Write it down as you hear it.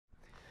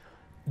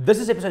This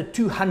is episode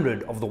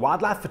 200 of the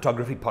Wildlife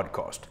Photography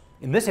Podcast.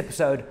 In this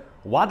episode,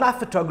 wildlife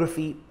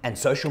photography and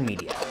social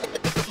media.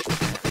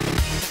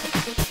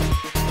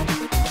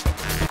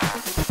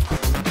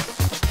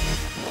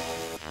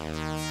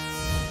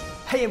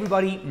 Hey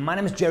everybody, my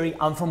name is Gerry,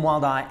 I'm from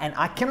Wild Eye, and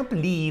I cannot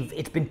believe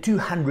it's been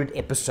 200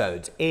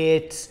 episodes.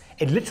 It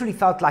literally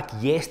felt like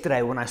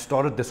yesterday when I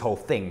started this whole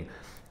thing.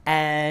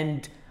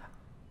 And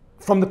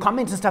from the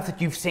comments and stuff that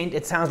you've sent,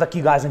 it sounds like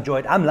you guys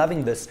enjoyed. I'm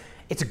loving this.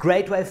 It's a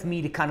great way for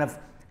me to kind of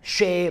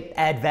share,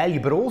 add value,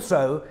 but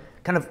also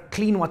kind of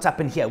clean what's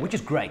up in here, which is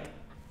great.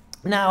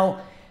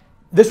 Now,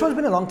 this one's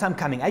been a long time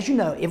coming. As you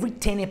know, every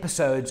 10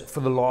 episodes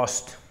for the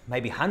last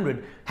maybe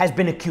 100 has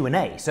been a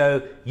Q&A.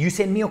 So you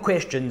send me your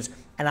questions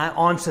and I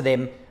answer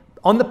them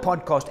on the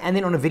podcast and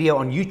then on a video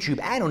on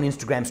YouTube and on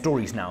Instagram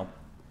stories now.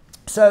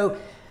 So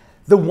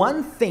the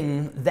one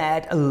thing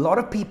that a lot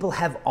of people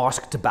have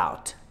asked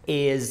about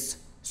is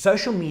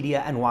social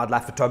media and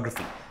wildlife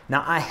photography.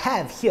 Now, I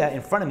have here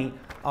in front of me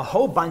a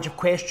whole bunch of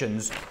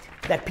questions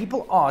that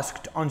people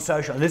asked on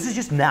social. This is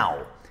just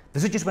now.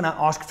 This is just when I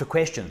asked for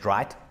questions,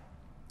 right?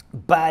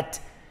 But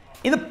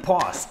in the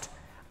past,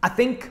 I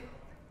think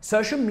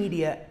social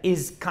media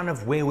is kind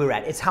of where we're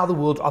at. It's how the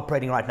world's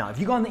operating right now. If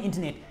you go on the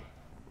internet,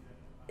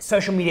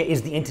 social media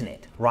is the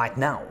internet right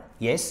now,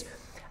 yes?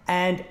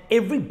 And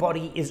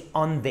everybody is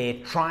on there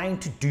trying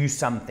to do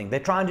something. They're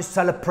trying to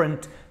sell a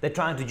print. They're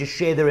trying to just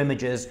share their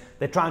images.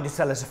 They're trying to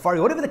sell a safari,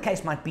 whatever the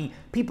case might be.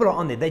 People are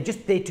on there. They're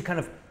just there to kind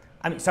of,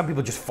 some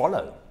people just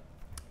follow.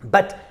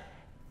 But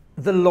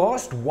the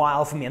last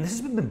while for me, and this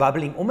has been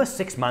bubbling almost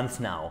 6 months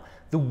now,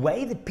 the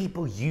way that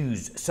people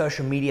use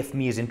social media for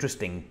me is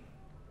interesting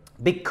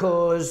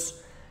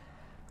because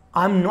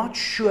I'm not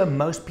sure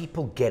most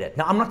people get it.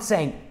 Now, I'm not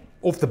saying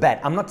off the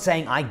bat, I'm not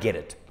saying I get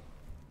it,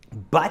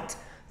 but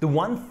the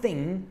one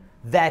thing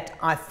that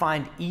I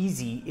find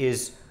easy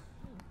is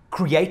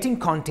creating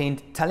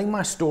content, telling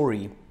my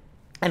story,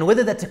 and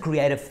whether that's a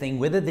creative thing,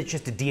 whether that's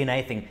just a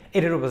DNA thing,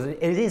 it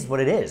is what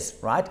it is,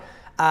 right?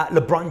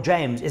 LeBron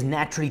James is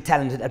naturally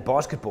talented at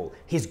basketball.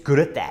 He's good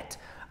at that.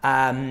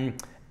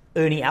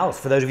 Ernie Els,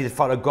 for those of you that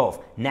follow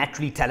golf,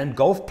 naturally talented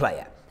golf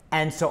player,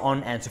 and so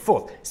on and so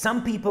forth.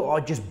 Some people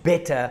are just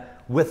better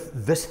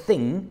with this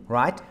thing,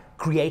 right?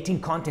 Creating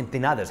content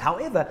than others.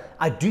 However,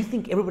 I do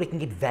think everybody can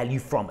get value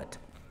from it.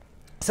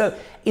 So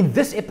in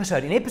this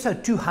episode, in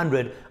episode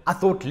 200, I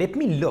thought, let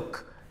me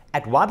look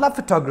at wildlife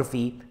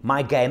photography,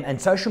 my game,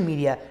 and social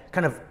media,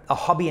 kind of a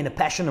hobby and a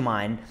passion of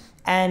mine,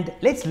 and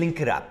let's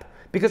link it up.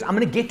 Because I'm going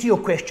to get to your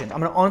questions.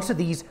 I'm going to answer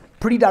these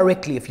pretty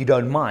directly if you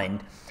don't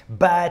mind.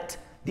 But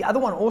the other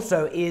one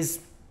also is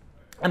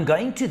I'm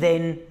going to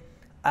then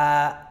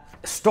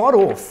start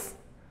off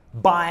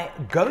by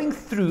going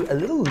through a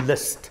little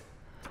list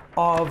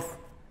of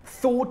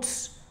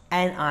thoughts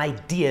and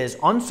ideas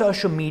on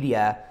social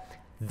media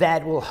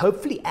that will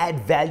hopefully add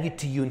value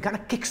to you and kind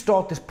of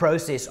kickstart this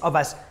process of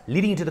us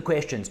leading into the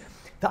questions.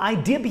 The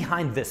idea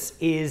behind this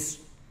is,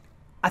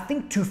 I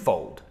think,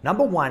 twofold.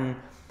 Number one,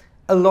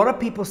 a lot of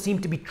people seem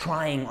to be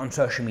trying on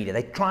social media.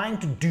 They're trying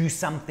to do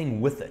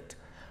something with it.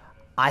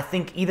 I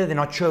think either they're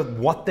not sure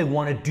what they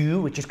want to do,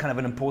 which is kind of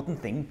an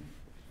important thing.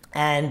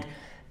 And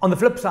on the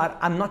flip side,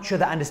 I'm not sure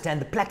they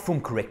understand the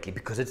platform correctly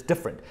because it's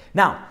different.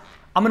 Now,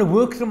 I'm going to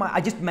work through I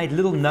just made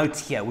little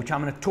notes here, which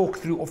I'm going to talk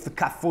through off the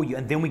cuff for you,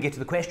 and then we get to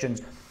the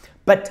questions.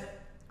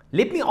 But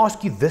let me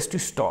ask you this to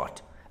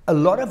start. A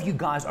lot of you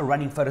guys are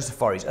running photo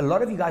safaris. A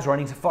lot of you guys are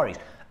running safaris.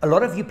 A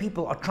lot of you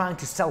people are trying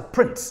to sell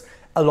prints.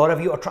 A lot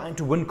of you are trying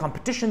to win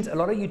competitions. A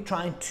lot of you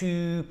trying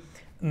to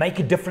make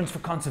a difference for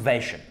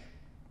conservation,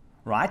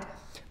 right?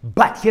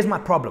 But here's my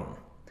problem.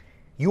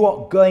 You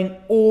are going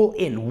all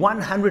in,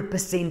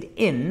 100%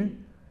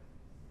 in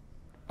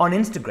on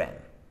Instagram.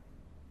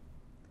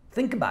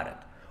 Think about it.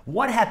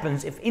 What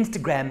happens if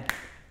Instagram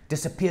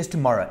disappears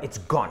tomorrow? It's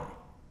gone.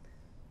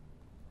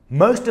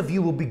 Most of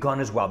you will be gone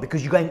as well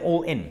because you're going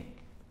all in.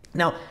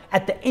 Now,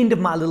 at the end of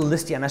my little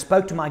list here, and I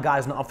spoke to my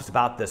guys in the office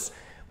about this,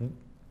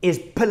 is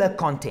pillar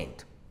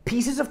content.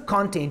 Pieces of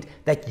content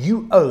that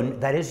you own,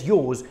 that is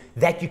yours,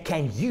 that you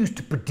can use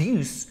to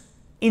produce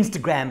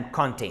Instagram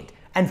content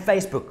and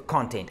Facebook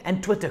content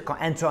and Twitter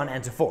and so on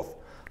and so forth,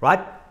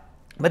 right?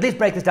 But let's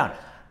break this down.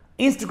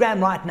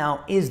 Instagram right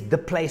now is the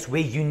place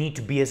where you need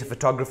to be as a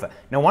photographer.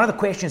 Now, one of the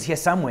questions here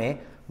somewhere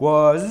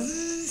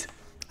was,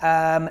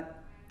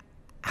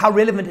 how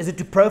relevant is it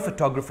to pro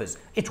photographers?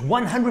 It's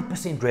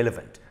 100%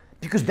 relevant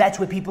because that's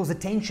where people's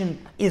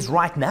attention is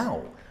right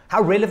now.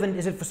 How relevant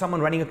is it for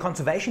someone running a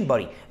conservation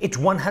body? It's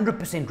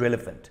 100%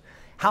 relevant.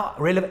 How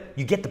relevant?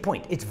 You get the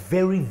point. It's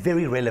very,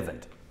 very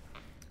relevant.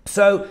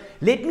 So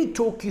let me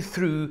talk you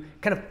through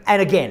kind of,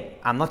 and again,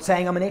 I'm not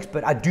saying I'm an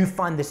expert. I do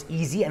find this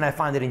easy and I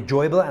find it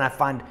enjoyable and I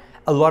find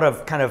a lot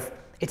of kind of,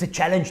 it's a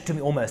challenge to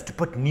me almost to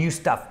put new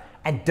stuff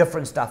and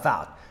different stuff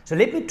out. So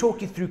let me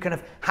talk you through kind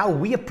of how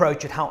we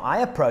approach it, how I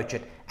approach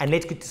it, and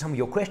let's get to some of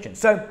your questions.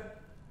 So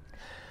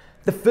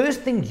the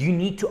first thing you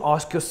need to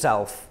ask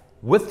yourself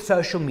with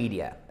social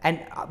media, and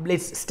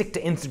let's stick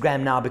to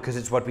Instagram now because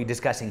it's what we're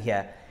discussing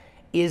here,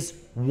 is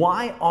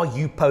why are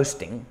you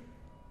posting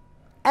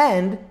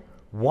And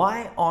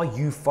why are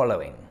you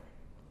following?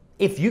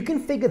 If you can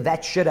figure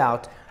that shit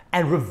out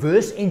and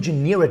reverse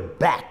engineer it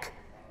back,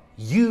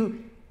 the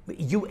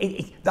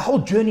whole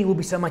journey will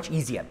be so much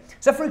easier.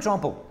 So for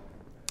example,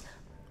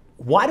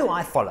 why do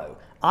I follow?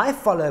 I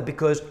follow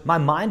because my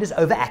mind is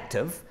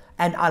overactive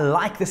and I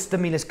like the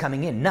stimulus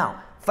coming in.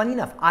 Now, funny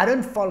enough, I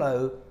don't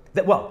follow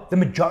that. Well, the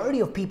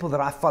majority of people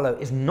that I follow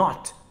is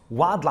not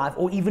wildlife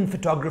or even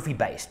photography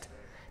based.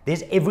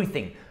 There's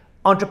everything: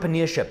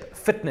 entrepreneurship,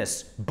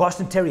 fitness,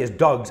 Boston Terriers,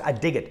 dogs, I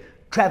dig it,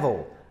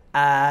 travel,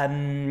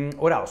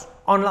 what else?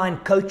 Online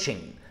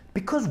coaching.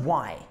 Because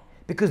why?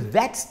 Because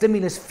that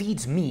stimulus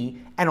feeds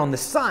me, and on the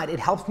side, it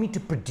helps me to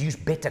produce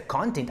better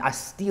content. I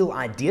steal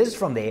ideas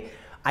from there,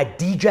 I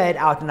DJ it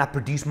out, and I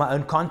produce my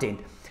own content.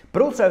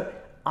 But also,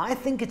 I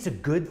think it's a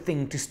good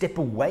thing to step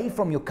away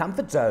from your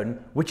comfort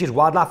zone, which is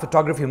wildlife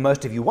photography,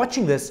 most of you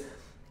watching this,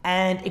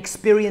 and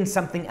experience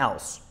something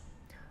else.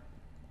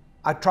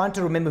 I'm trying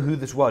to remember who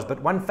this was,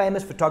 but one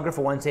famous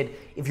photographer once said,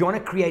 if you want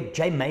to create,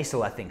 Jay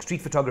Maisel, I think,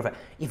 street photographer,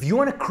 if you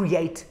want to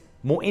create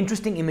more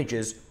interesting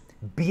images,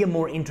 be a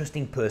more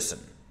interesting person.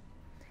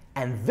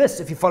 And this,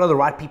 if you follow the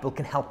right people,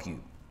 can help you.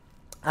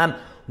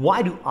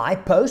 Why do I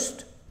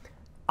post?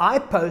 I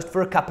post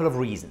for a couple of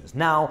reasons.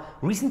 Now,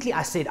 recently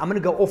I said I'm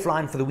going to go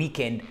offline for the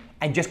weekend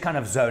and just kind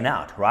of zone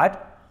out, right?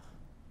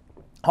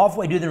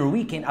 Halfway through the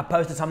weekend, I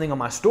posted something on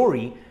my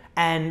story,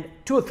 and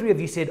 2 or 3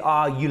 of you said,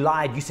 oh, you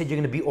lied, you said you're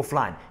going to be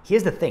offline.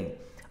 Here's the thing.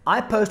 I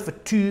post for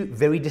 2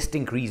 very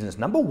distinct reasons.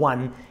 Number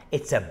one,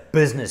 it's a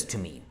business to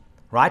me,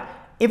 right?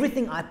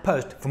 Everything I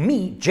post, for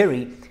me,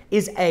 Gerry,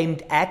 is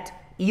aimed at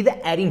either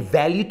adding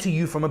value to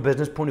you from a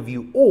business point of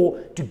view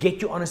or to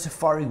get you on a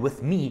safari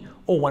with me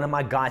or one of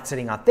my guides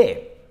sitting out there.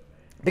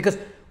 Because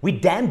we're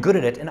damn good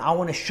at it, and I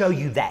want to show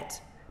you that.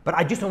 But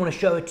I just don't want to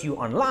show it to you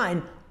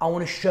online. I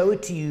want to show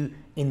it to you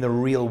in the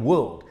real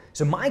world.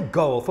 So my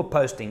goal for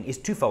posting is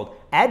twofold: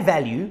 add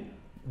value,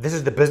 this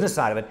is the business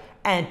side of it,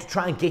 and to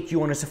try and get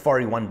you on a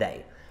safari one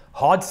day.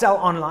 Hard sell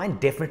online?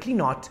 Definitely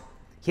not.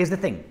 Here's the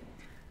thing: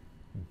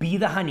 be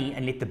the honey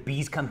and let the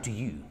bees come to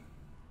you.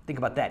 Think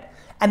about that.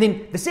 And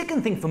then the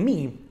second thing for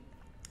me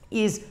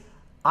is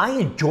I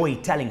enjoy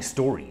telling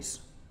stories.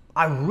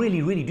 I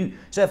really, really do.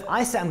 So if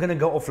I say I'm going to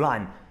go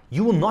offline,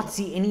 you will not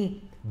see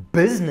any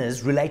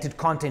business related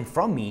content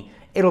from me.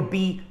 It'll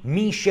be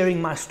me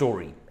sharing my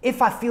story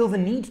if I feel the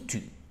need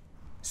to.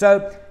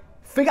 So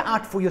figure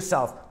out for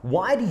yourself,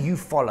 why do you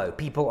follow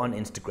people on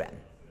Instagram?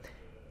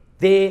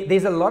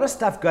 There's a lot of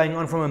stuff going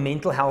on from a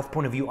mental health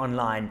point of view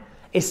online,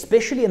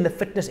 especially in the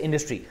fitness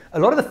industry. A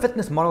lot of the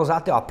fitness models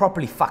out there are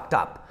properly fucked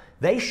up.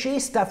 They share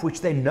stuff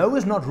which they know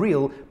is not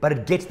real, but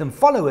it gets them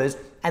followers,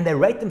 and they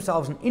rate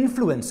themselves an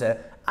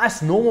influencer.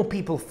 Us normal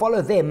people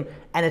follow them,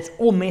 and it's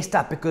all messed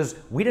up because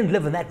we don't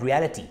live in that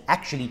reality.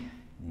 Actually,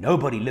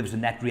 nobody lives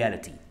in that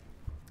reality.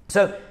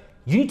 So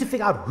you need to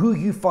figure out who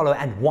you follow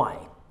and why.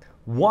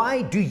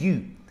 Why do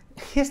you?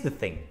 Here's the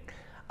thing.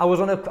 I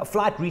was on a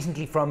flight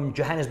recently from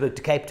Johannesburg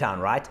to Cape Town,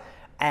 right?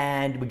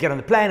 And we get on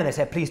the plane and they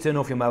say, please turn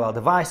off your mobile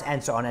device,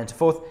 and so on and so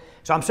forth.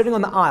 So I'm sitting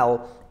on the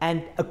aisle,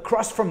 and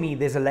across from me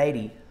there's a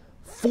lady.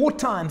 4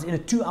 times in a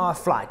 2-hour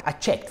flight, I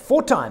checked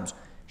 4 times.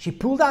 She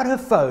pulled out her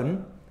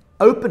phone,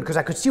 opened, because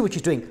I could see what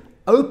she's doing,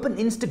 open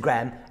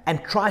Instagram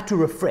and try to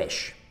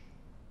refresh.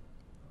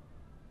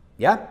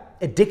 Yeah?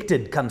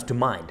 Addicted comes to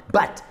mind.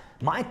 But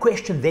my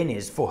question then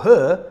is, for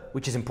her,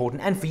 which is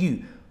important, and for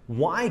you,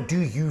 why do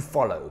you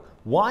follow?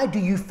 Why do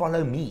you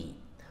follow me?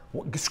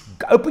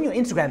 Open your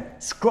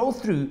Instagram, scroll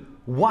through.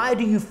 Why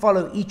do you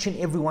follow each and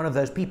every one of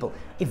those people?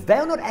 If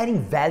they're not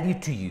adding value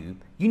to you,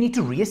 you need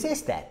to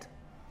reassess that,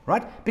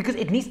 right? Because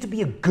it needs to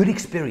be a good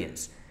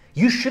experience.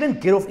 You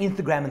shouldn't get off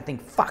Instagram and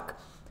think, fuck,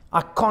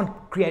 I can't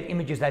create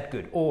images that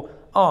good. Or,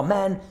 oh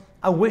man,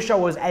 I wish I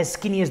was as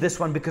skinny as this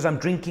one because I'm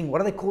drinking, what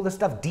do they call this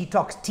stuff?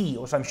 Detox tea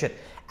or some shit.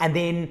 And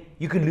then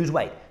you can lose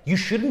weight. You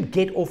shouldn't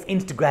get off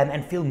Instagram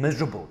and feel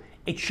miserable.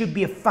 It should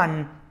be a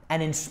fun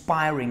and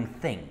inspiring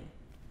thing.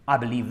 I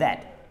believe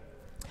that.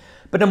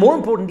 But the more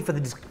importantly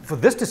for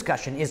this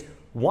discussion is,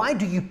 why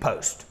do you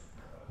post?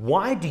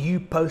 Why do you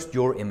post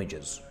your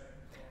images?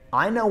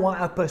 I know why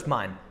I post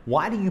mine.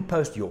 Why do you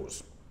post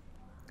yours?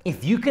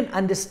 If you can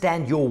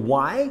understand your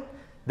why,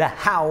 the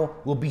how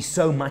will be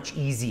so much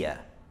easier.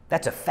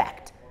 That's a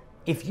fact.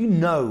 If you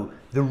know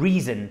the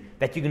reason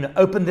that you're going to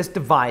open this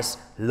device,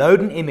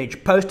 load an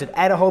image, post it,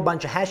 add a whole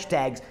bunch of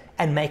hashtags,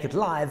 and make it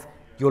live,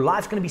 your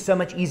life's going to be so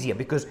much easier,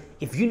 because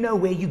if you know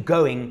where you're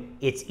going,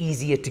 it's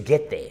easier to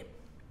get there.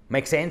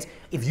 Make sense?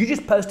 If you're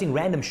just posting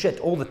random shit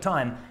all the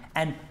time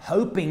and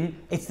hoping,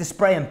 it's the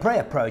spray and pray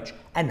approach,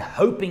 and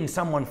hoping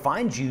someone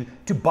finds you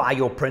to buy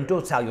your print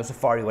or sell your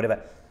safari,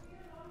 whatever,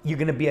 you're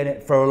going to be in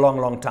it for a long,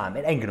 long time.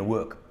 It ain't going to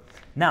work.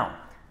 Now,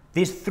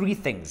 there's 3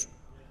 things.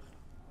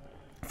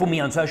 For me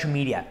on social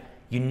media,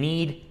 you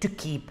need to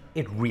keep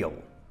it real.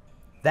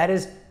 That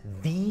is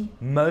the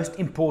most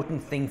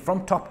important thing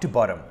from top to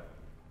bottom.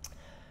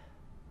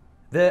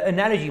 The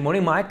analogy,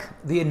 morning Mike,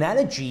 the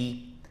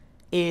analogy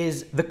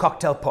is the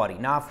cocktail party.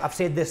 Now, I've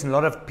said this, and a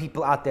lot of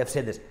people out there have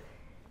said this.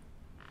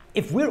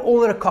 if we're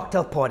all at a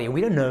cocktail party and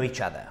we don't know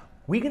each other,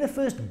 we're going to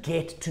first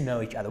get to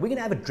know each other. We're going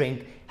to have a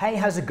drink. Hey,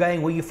 how's it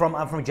going? Where are you from?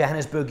 I'm from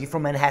Johannesburg. You're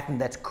from Manhattan.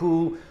 That's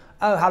cool.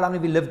 Oh, how long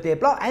have you lived there?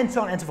 Blah, and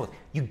so on and so forth.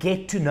 You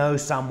get to know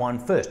someone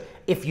first.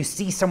 If you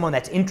see someone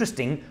that's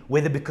interesting,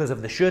 whether because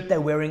of the shirt they're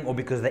wearing or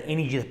because of the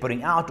energy they're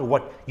putting out or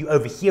what you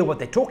overhear what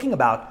they're talking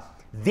about,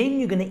 then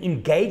you're going to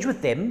engage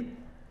with them.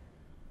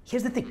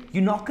 Here's the thing.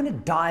 You're not going to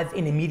dive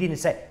in immediately and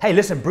say, hey,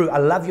 listen, bro, I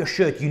love your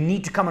shirt. You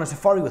need to come on a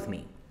safari with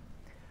me.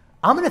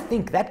 I'm going to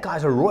think that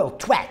guy's a royal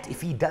twat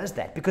if he does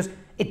that, because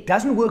it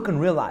doesn't work in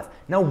real life.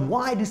 Now,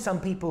 why do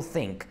some people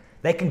think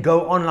they can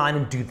go online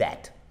and do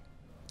that?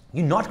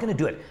 You're not going to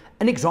do it.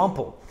 An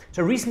example.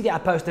 So recently I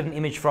posted an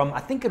image from, I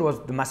think it was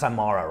the Masai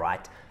Mara,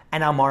 right?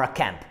 And our Mara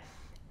camp.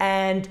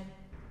 And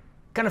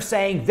kind of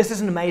saying, this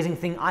is an amazing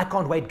thing. I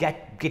can't wait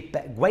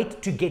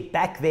to get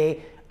back there,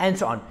 and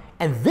so on.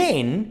 And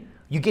then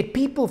you get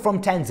people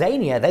from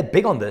Tanzania, they're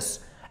big on this,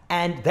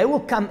 and they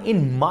will come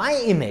in my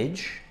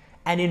image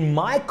and in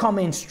my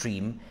comment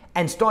stream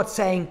and start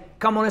saying,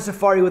 come on a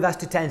safari with us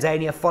to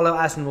Tanzania, follow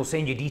us and we'll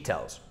send you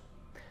details.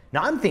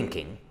 Now I'm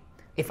thinking,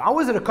 if I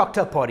was at a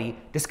cocktail party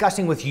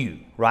discussing with you,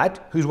 right,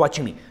 who's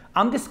watching me,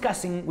 I'm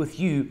discussing with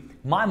you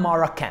my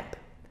Mara camp.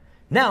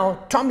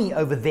 Now, Tommy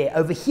over there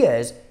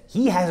overhears,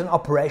 he has an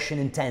operation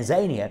in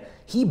Tanzania,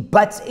 he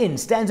butts in,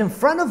 stands in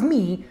front of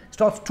me,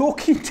 starts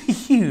talking to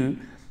you,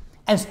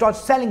 and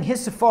starts selling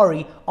his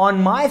safari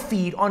on my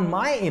feed, on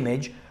my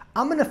image.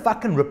 I'm gonna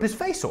fucking rip his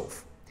face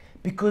off.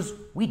 Because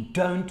we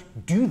don't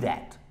do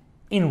that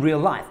in real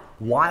life.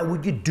 Why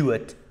would you do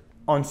it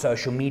on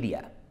social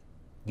media?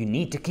 You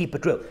need to keep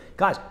it real.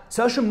 Guys,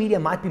 social media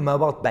might be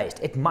mobile based.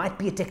 It might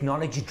be a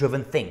technology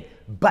driven thing,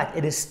 but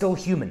it is still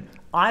human.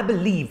 I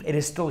believe it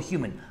is still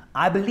human.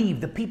 I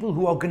believe the people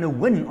who are going to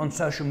win on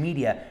social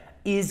media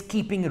is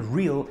keeping it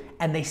real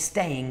and they're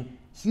staying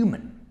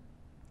human.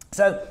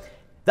 So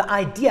the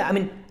idea,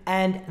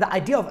 and the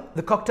idea of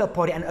the cocktail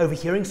party and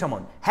overhearing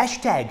someone,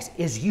 hashtags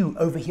is you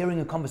overhearing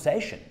a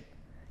conversation.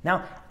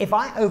 Now, if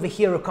I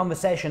overhear a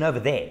conversation over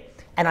there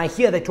and I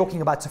hear they're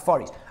talking about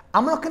safaris,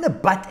 I'm not going to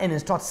butt in and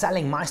start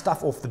selling my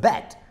stuff off the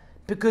bat,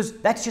 because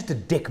that's just a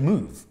dick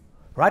move,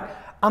 right?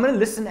 I'm going to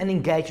listen and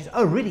engage.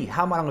 Oh, really?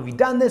 How long have you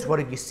done this? What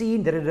have you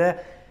seen? Da, da, da.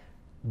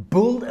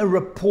 Build a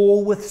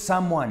rapport with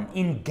someone.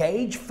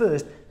 Engage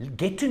first.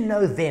 Get to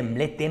know them.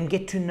 Let them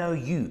get to know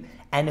you.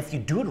 And if you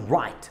do it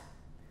right,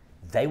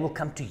 they will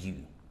come to you.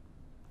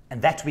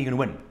 And that's where you're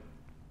going to win.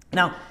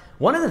 Now,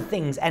 one of the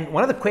things, and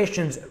one of the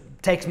questions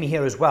takes me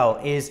here as well,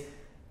 is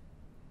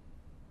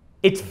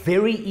it's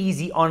very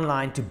easy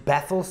online to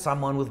baffle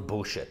someone with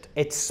bullshit.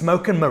 It's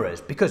smoke and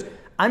mirrors, because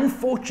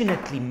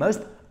unfortunately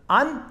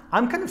I'm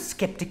kind of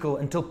skeptical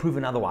until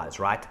proven otherwise,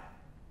 right?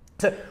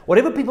 So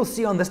whatever people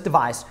see on this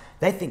device,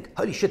 they think,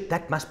 holy shit,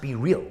 that must be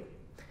real.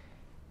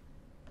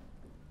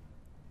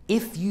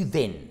 If you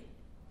then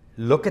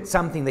look at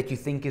something that you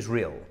think is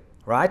real,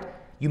 right?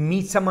 You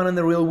meet someone in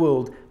the real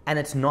world and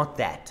it's not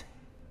that.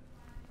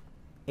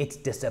 It's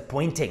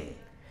disappointing.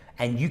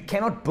 And you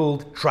cannot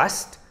build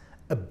trust,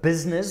 a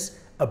business,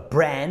 a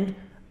brand,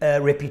 a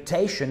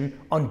reputation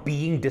on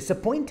being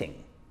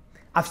disappointing.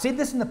 I've said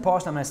this in the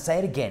past, I'm going to say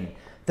it again.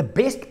 The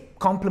best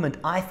compliment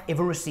I've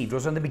ever received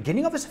was on the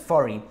beginning of a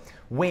safari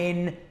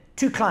when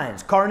two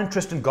clients, Corin and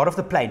Tristan, got off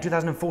the plane,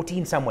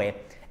 2014 somewhere,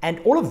 and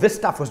all of this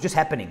stuff was just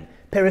happening.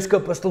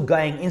 Periscope was still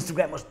going,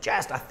 Instagram was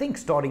just, I think,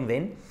 starting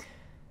then.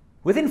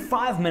 Within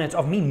 5 minutes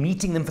of me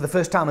meeting them for the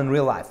first time in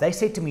real life, they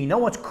said to me, you know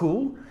what's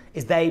cool?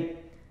 Is they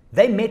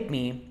met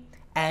me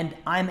and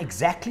I'm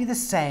exactly the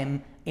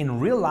same in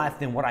real life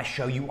than what I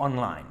show you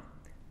online.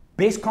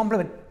 Best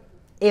compliment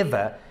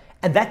ever.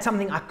 And that's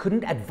something I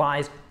couldn't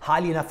advise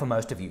highly enough for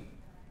most of you.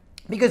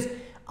 Because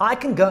I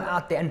can go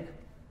out there and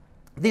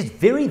there's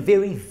very,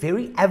 very,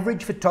 very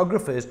average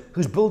photographers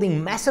who's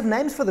building massive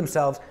names for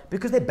themselves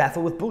because they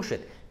baffle with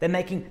bullshit.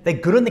 They're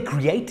good on the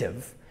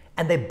creative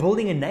and they're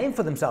building a name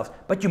for themselves.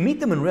 But you meet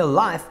them in real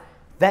life,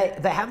 they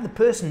have the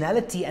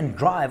personality and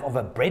drive of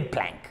a bread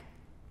plank.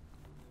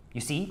 You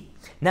see?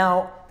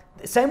 Now,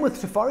 same with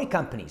safari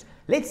companies.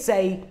 Let's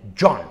say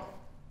John.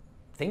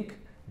 Think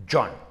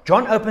John.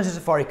 John opens a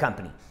safari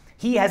company.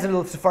 He has a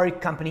little safari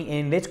company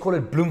in, let's call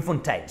it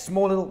Bloemfontein,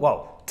 small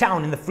little,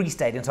 town in the Free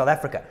State in South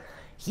Africa.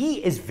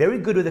 He is very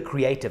good with the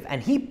creative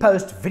and he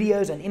posts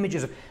videos and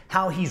images of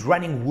how he's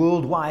running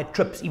worldwide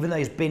trips, even though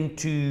he's been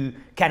to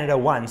Canada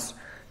once.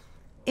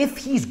 If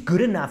he's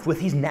good enough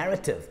with his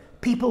narrative,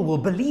 people will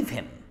believe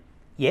him.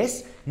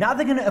 Yes? Now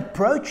they're going to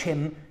approach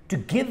him to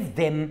give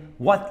them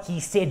what he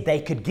said they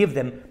could give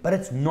them, but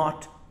it's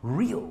not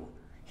real.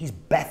 He's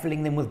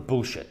baffling them with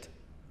bullshit.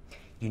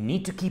 You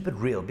need to keep it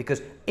real,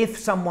 because if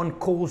someone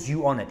calls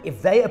you on it,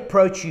 if they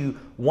approach you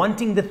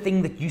wanting the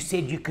thing that you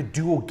said you could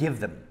do or give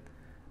them,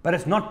 but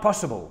it's not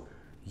possible,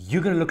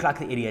 you're going to look like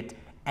the idiot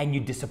and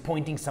you're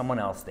disappointing someone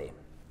else there.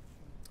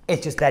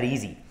 It's just that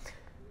easy.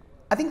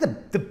 I think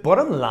the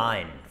bottom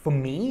line for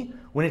me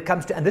when it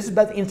comes to, and this is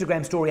both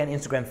Instagram story and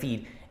Instagram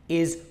feed,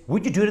 is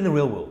would you do it in the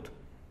real world?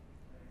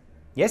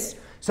 Yes?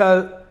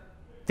 So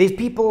there's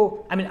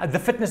people, I mean, the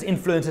fitness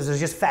influencers is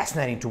just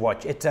fascinating to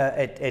watch.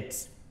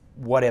 It's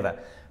whatever.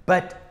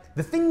 But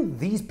the thing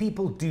these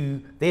people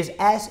do, there's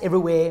ass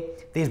everywhere,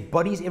 there's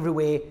bodies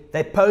everywhere,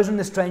 they pose in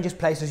the strangest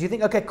places. You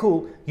think, okay,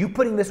 cool, you're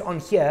putting this on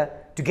here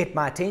to get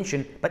my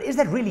attention, but is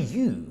that really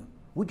you?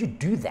 Would you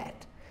do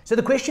that? So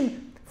the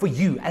question for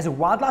you as a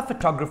wildlife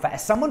photographer,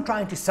 as someone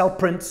trying to sell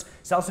prints,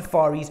 sell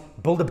safaris,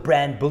 build a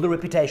brand, build a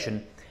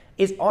reputation,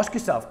 is ask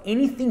yourself,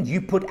 anything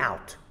you put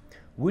out,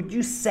 would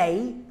you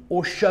say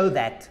or show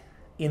that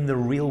in the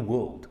real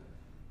world?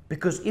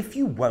 Because if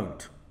you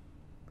won't,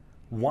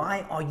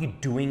 why are you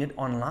doing it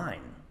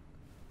online?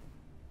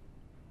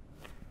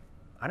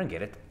 I don't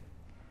get it.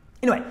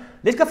 Anyway,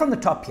 let's go from the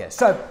top here.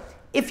 So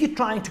if you're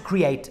trying to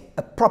create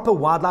a proper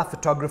wildlife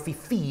photography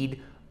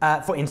feed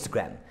for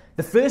Instagram,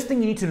 the first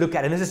thing you need to look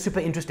at, and this is super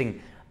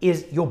interesting,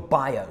 is your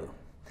bio.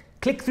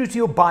 Click through to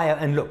your bio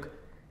and look.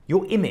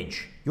 Your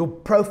image, your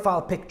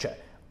profile picture.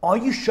 Are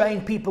you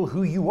showing people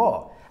who you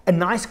are? A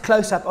nice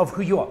close-up of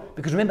who you are.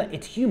 Because remember,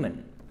 it's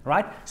human,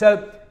 right?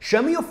 So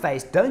show me your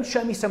face. Don't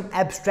show me some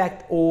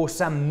abstract or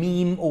some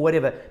meme or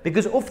whatever.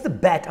 Because off the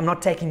bat, I'm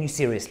not taking you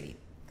seriously,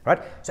 right?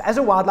 So as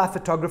a wildlife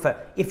photographer,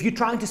 if you're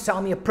trying to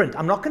sell me a print,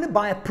 I'm not going to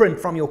buy a print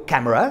from your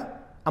camera.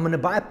 I'm going to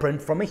buy a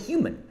print from a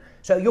human.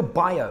 So your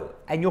bio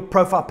and your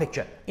profile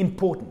picture,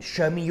 important.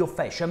 Show me your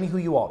face. Show me who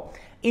you are.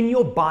 In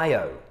your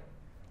bio,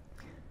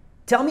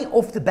 tell me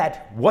off the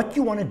bat what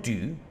you want to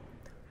do,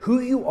 who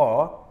you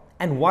are,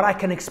 and what I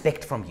can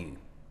expect from you.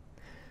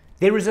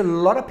 There is a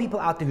lot of people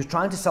out there who's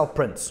trying to sell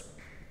prints.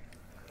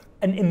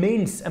 An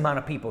immense amount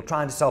of people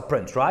trying to sell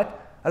prints, right?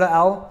 Hello,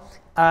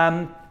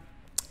 Al.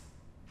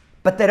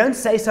 But they don't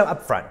say so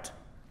up front.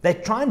 They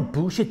try and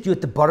bullshit you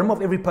at the bottom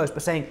of every post by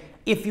saying,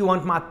 if you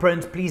want my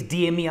prints, please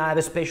DM me. I have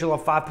a special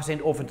of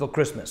 5% off until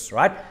Christmas,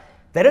 right?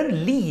 They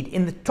don't lead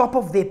in the top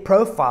of their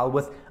profile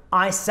with,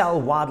 I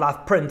sell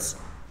wildlife prints.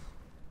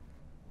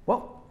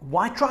 Well,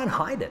 why try and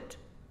hide it,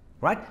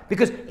 right?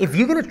 Because if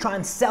you're going to try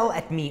and sell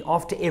at me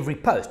after every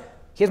post,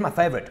 here's my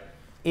favorite,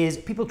 is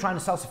people trying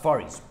to sell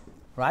safaris,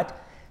 right?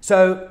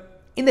 So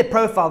in their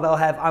profile, they'll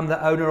have, I'm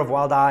the owner of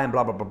Wild Eye and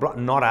blah, blah, blah, blah,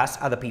 not us,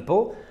 other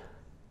people.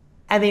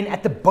 And then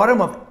at the bottom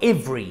of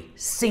every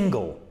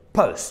single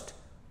post,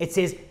 it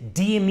says,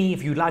 DM me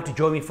if you'd like to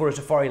join me for a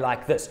safari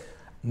like this.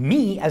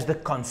 Me, as the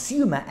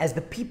consumer, as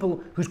the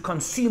people who's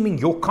consuming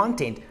your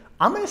content,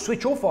 I'm going to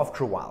switch off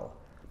after a while.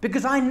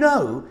 Because I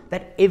know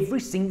that every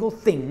single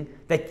thing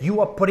that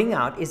you are putting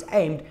out is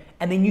aimed,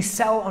 and then you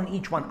sell on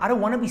each one. I don't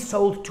want to be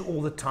sold to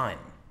all the time.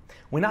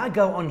 When I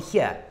go on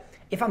here,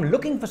 if I'm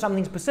looking for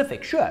something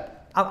specific, sure,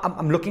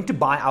 I'm looking to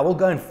buy, I will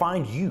go and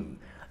find you.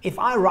 If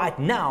I right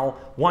now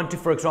want to,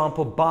 for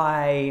example,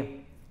 buy,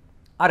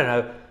 I don't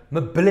know,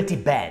 mobility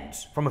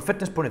bands from a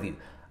fitness point of view,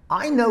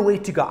 I know where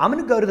to go. I'm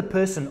going to go to the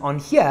person on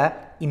here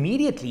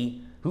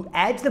immediately who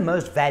adds the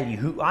most value,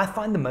 who I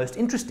find the most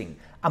interesting.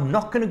 I'm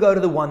not going to go to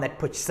the one that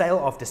puts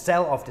sale after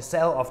sale after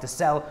sale after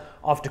sale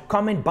after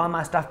comment, buy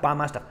my stuff, buy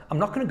my stuff. I'm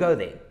not going to go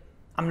there.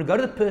 I'm going to go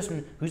to the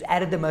person who's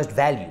added the most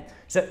value.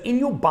 So in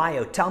your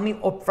bio, tell me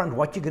upfront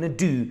what you're going to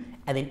do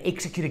and then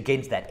execute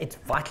against that. It's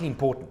vitally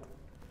important.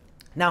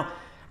 Now,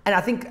 and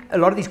I think a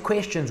lot of these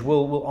questions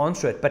will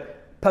answer it,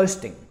 but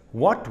posting,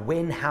 what,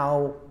 when,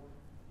 how,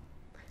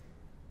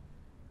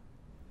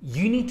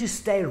 you need to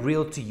stay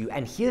real to you.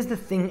 And here's the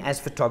thing as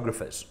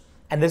photographers,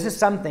 and this is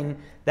something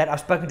that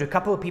I've spoken to a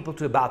couple of people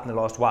about in the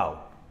last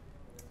while.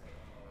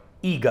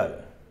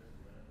 Ego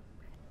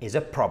is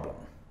a problem.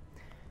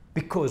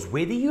 Because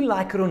whether you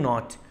like it or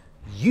not,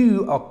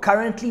 you are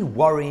currently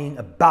worrying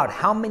about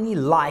how many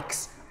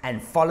likes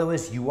and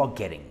followers you are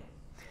getting.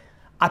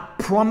 I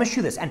promise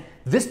you this, and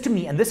this to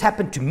me, and this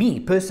happened to me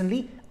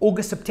personally,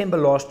 August, September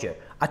last year.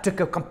 I took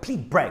a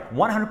complete break,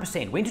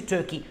 100%, went to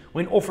Turkey,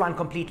 went offline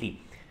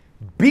completely.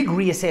 Big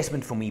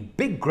reassessment for me,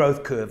 big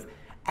growth curve,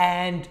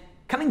 and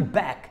coming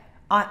back,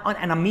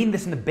 and I mean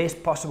this in the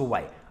best possible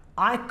way,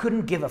 I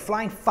couldn't give a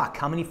flying fuck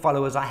how many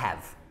followers I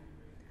have.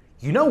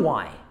 You know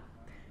why?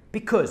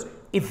 Because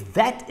if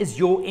that is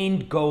your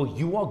end goal,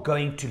 you are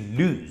going to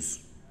lose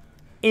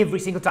every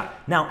single time.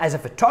 Now, as a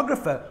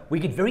photographer, we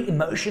get very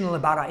emotional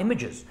about our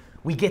images.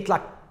 We get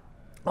like,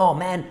 oh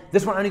man,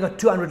 this one only got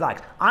 200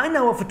 likes. I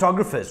know of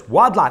photographers,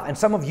 wildlife, and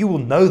some of you will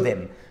know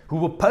them, who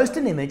will post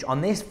an image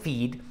on their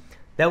feed.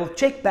 They will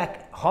check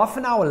back half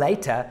an hour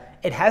later,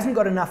 it hasn't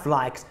got enough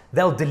likes.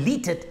 They'll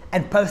delete it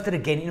and post it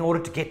again in order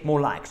to get more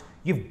likes.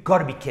 You've got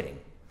to be kidding.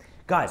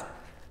 Guys,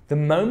 the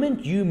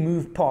moment you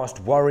move past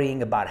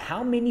worrying about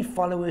how many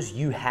followers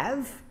you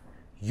have,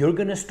 you're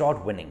going to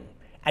start winning.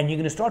 And you're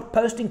going to start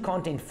posting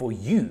content for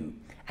you.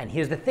 And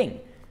here's the thing.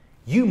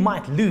 You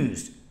might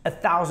lose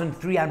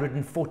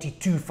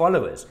 1,342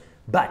 followers,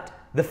 but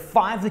the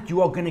 5 that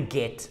you are going to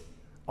get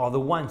are the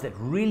ones that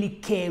really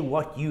care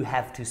what you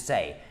have to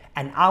say.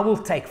 And I will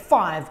take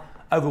 5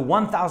 over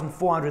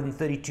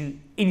 1,432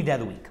 any day of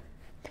the week.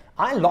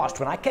 I lost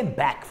when I came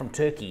back from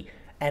Turkey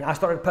and I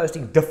started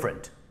posting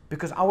different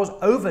because I was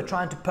over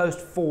trying to post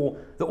for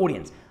the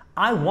audience.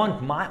 I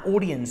want my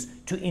audience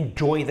to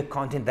enjoy the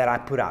content that I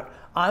put out.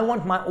 I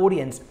want my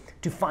audience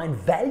to find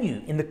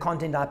value in the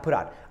content I put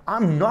out.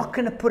 I'm not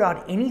going to put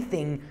out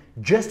anything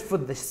just for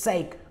the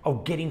sake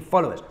of getting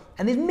followers.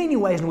 And there's many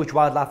ways in which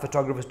wildlife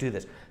photographers do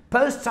this.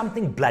 Post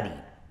something bloody.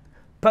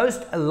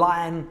 Post a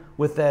lion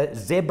with a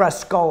zebra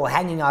skull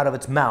hanging out of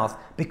its mouth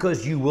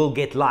because you will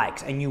get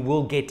likes and you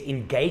will get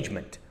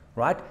engagement,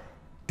 right?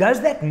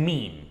 Does that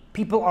mean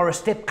people are a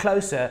step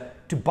closer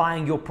to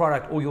buying your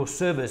product or your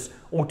service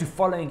or to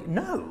following?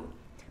 No,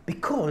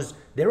 because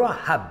there are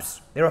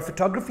hubs. There are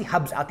photography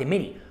hubs out there,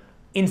 many.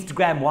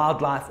 Instagram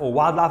Wildlife or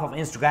Wildlife of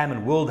Instagram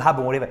and World Hub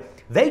or whatever.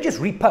 They just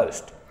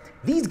repost.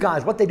 These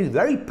guys, what they do, they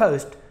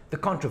repost the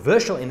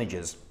controversial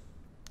images.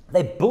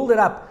 They build it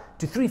up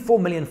to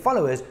 3-4 million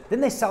followers,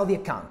 then they sell the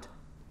account.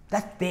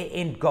 That's their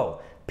end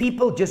goal.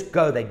 People just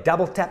go, they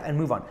double tap and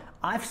move on.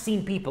 I've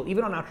seen people,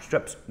 even on our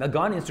trips, they'll go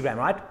on Instagram,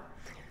 right?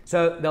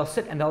 So they'll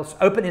sit and they'll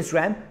open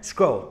Instagram,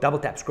 scroll, double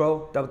tap,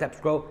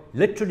 scroll,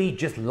 literally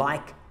just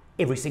like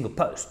every single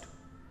post,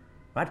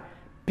 right?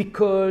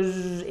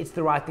 Because it's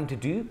the right thing to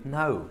do?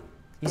 No.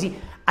 You see,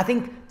 I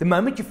think the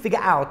moment you figure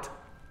out,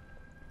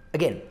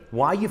 again,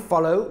 why you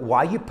follow,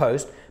 why you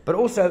post, but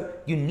also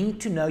you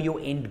need to know your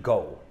end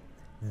goal.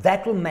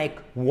 That will make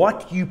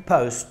what you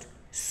post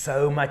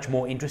so much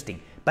more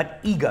interesting.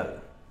 But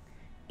ego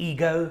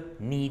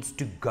needs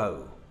to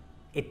go.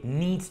 It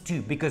needs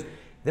to, because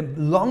the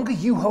longer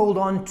you hold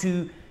on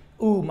to,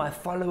 ooh, my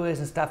followers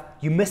and stuff,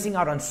 you're missing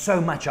out on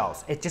so much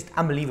else. It's just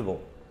unbelievable.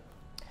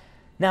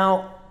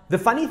 Now, the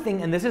funny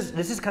thing, and this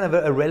is kind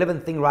of a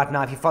relevant thing right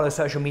now if you follow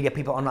social media,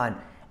 people online,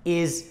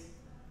 is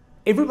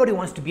everybody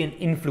wants to be an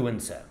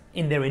influencer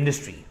in their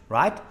industry,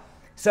 right?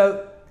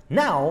 So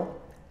now,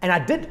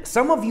 and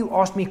some of you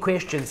asked me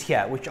questions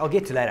here, which I'll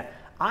get to later.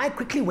 I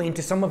quickly went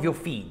to some of your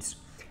feeds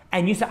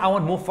and you said, I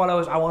want more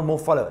followers, I want more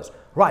followers.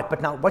 Right, but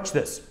now watch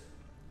this.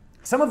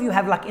 Some of you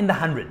have like in the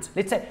hundreds,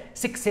 let's say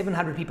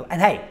 600-700 people.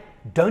 And hey,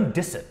 don't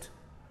diss it.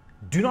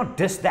 Do not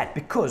diss that,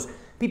 because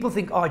people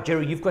think, oh,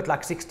 Gerry, you've got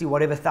like 60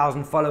 whatever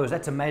thousand followers.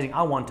 That's amazing.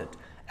 I want it.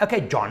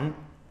 Okay, John,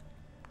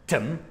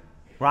 Tim,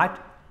 right?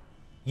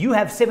 You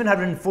have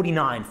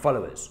 749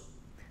 followers.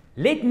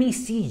 Let me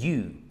see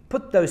you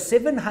put those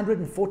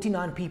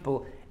 749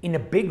 people in a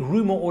big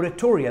room or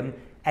auditorium,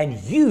 and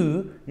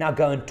you now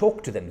go and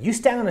talk to them. You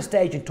stand on a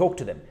stage and talk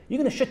to them. You're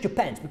going to shit your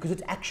pants because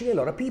it's actually a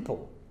lot of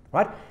people,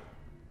 right?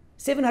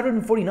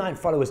 749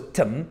 followers,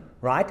 Tim,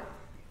 right?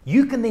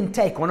 You can then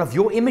take one of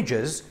your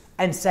images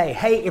and say,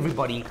 hey,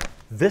 everybody,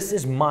 this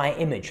is my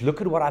image.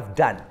 Look at what I've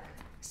done.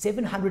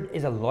 700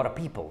 is a lot of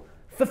people.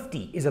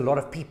 50 is a lot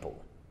of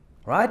people,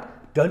 right?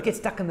 Don't get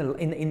stuck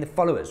in the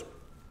followers.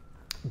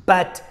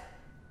 But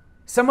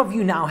some of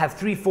you now have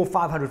 300, 400,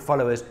 500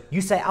 followers.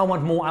 You say, I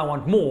want more, I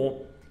want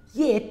more.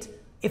 Yet,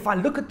 if I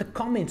look at the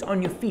comments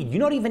on your feed, you're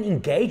not even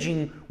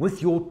engaging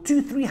with your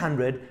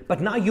 200-300,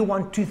 but now you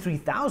want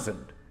 2,000-3,000.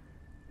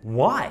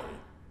 Why?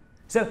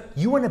 So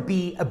you want to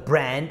be a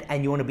brand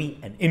and you want to be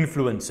an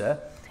influencer,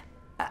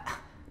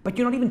 but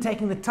you're not even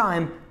taking the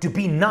time to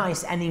be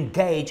nice and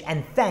engage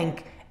and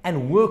thank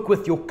and work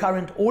with your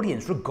current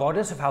audience,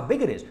 regardless of how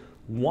big it is.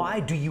 Why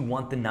do you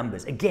want the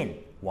numbers? Again,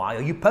 why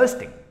are you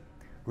posting?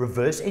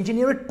 Reverse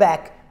engineer it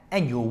back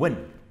and you'll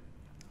win.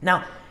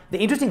 Now, the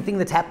interesting thing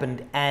that's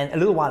happened, and a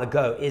little while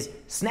ago, is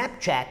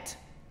Snapchat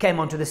came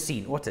onto the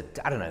scene. What's it?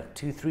 I don't know,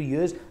 2-3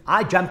 years?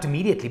 I jumped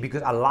immediately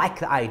because I like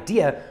the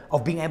idea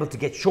of being able to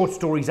get short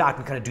stories out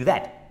and kind of do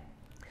that.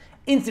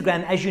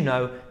 Instagram, as you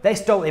know, they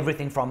stole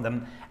everything from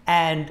them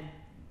and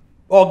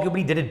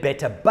arguably did it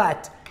better,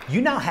 but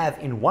you now have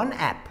in one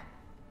app,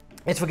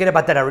 let's forget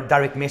about that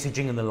direct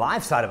messaging and the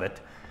live side of it,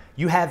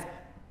 you have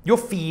your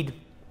feed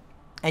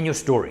and your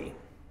story.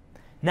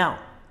 Now,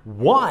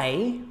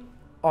 why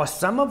are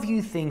some of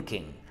you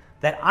thinking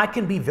that I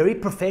can be very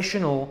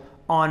professional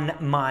on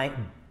my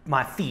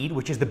feed,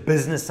 which is the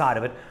business side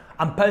of it?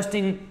 I'm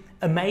posting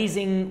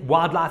amazing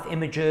wildlife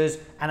images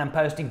and I'm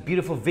posting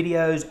beautiful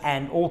videos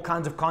and all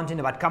kinds of content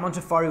about come on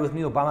safari with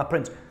me or buy my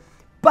prints.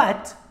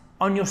 But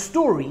on your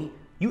story,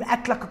 you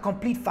act like a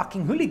complete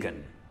fucking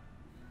hooligan.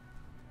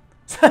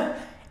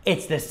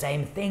 It's the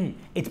same thing.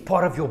 It's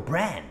part of your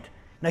brand.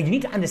 Now you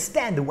need to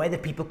understand the way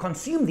that people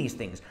consume these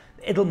things.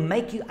 It'll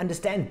make you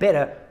understand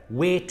better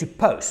where to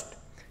post.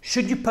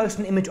 Should you post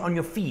an image on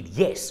your feed?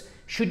 Yes.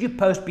 Should you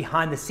post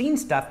behind the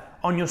scenes stuff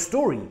on your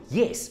story?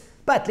 Yes.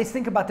 But let's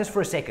think about this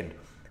for a second.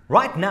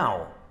 Right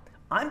now,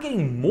 I'm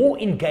getting more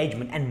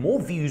engagement and more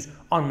views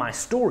on my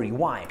story.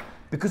 Why?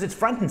 Because it's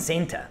front and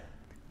center.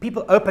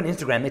 People open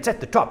Instagram, it's at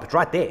the top, it's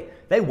right there.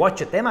 They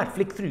watch it, they might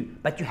flick through,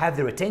 but you have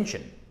their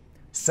attention.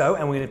 So,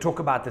 and we're going to talk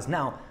about this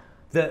now,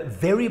 the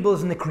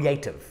variables in the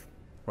creative,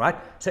 right?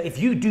 So if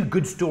you do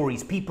good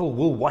stories, people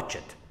will watch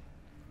it.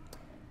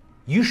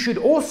 You should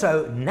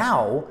also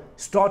now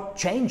start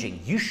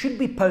changing. You should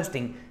be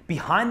posting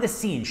behind the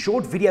scenes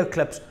short video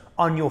clips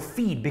on your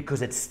feed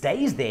because it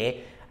stays there.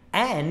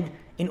 And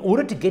in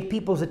order to get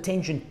people's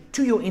attention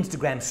to your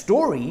Instagram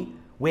story,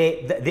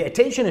 where the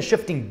attention is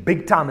shifting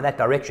big time in that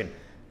direction,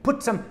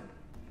 put some,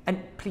 and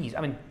please,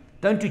 I mean,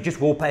 don't do just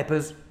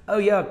wallpapers. Oh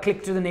yeah,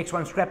 click to the next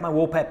one, scrap my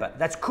wallpaper.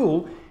 That's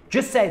cool.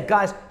 Just say,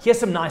 guys, here's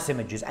some nice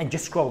images, and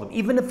just scroll them.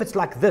 Even if it's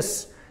like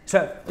this.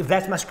 So if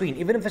that's my screen,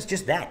 even if it's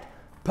just that,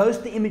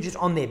 post the images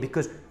on there,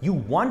 because you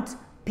want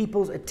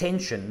people's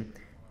attention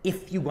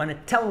if you want to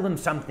tell them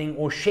something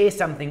or share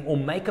something or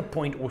make a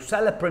point or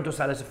sell a print or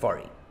sell a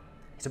safari.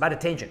 It's about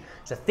attention.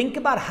 So think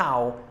about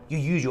how you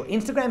use your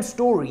Instagram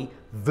story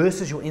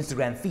versus your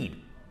Instagram feed.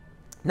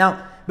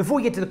 Now, before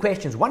we get to the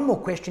questions, one more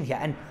question here.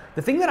 And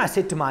the thing that I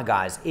said to my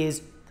guys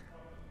is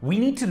we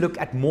need to look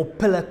at more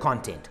pillar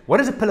content. What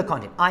is a pillar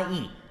content?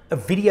 I.e., a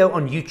video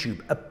on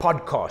YouTube, a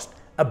podcast,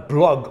 a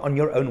blog on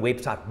your own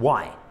website.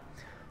 Why?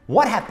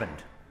 What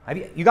happened?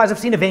 You guys have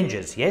seen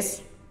Avengers,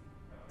 yes?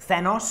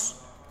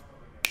 Thanos,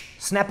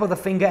 snap of the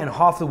finger and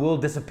half the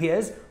world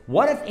disappears.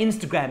 What if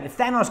Instagram, if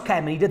Thanos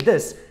came and he did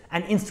this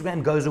and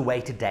Instagram goes away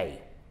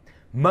today?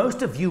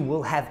 Most of you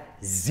will have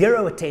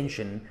zero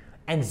attention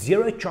and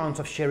zero chance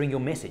of sharing your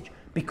message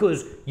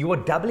because you are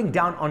doubling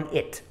down on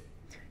it.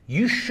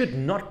 You should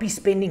not be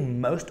spending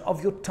most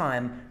of your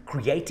time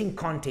creating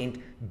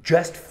content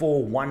just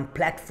for one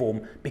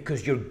platform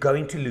because you're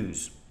going to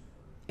lose.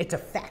 It's a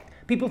fact.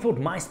 People thought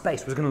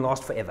MySpace was going to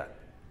last forever.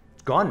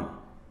 It's gone,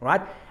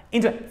 right?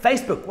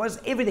 Facebook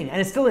was everything,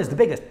 and it still is the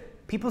biggest.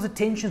 People's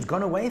attention's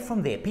gone away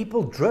from there.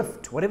 People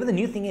drift, whatever the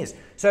new thing is.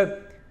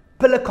 So,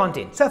 pillar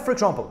content. So, for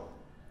example,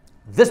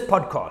 this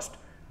podcast,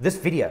 this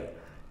video,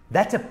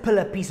 that's a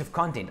pillar piece of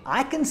content.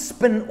 I can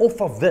spin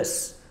off of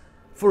this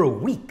for a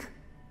week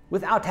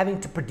without having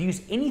to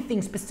produce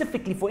anything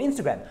specifically for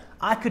Instagram.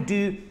 I could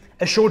do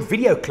a short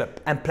video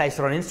clip and place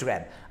it on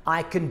Instagram.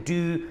 I can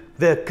do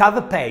the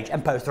cover page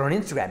and post it on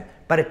Instagram,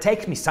 but it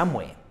takes me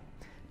somewhere.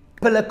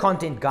 Pillar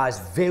content, guys,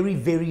 very,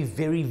 very,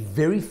 very,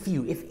 very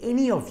few, if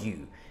any of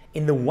you,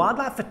 in the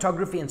wildlife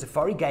photography and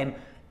safari game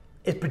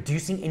is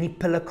producing any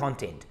pillar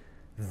content,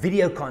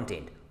 video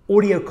content,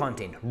 audio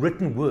content,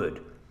 written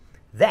word.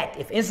 That,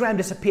 if Instagram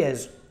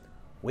disappears,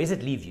 where does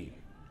it leave you?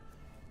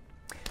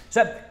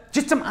 So,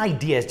 just some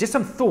ideas, just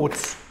some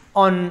thoughts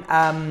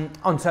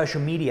on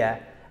social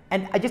media,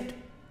 and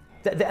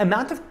the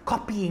amount of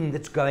copying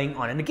that's going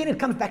on, and again, it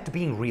comes back to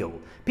being real.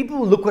 People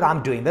will look what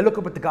I'm doing, they look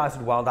at what the guys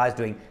at Wild Eye's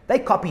doing, they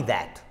copy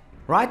that,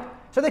 right?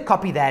 So they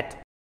copy that,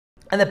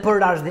 and they put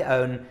it out as their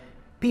own.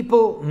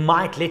 People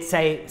might, let's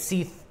say,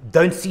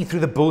 don't see through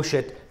the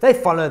bullshit, they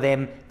follow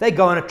them, they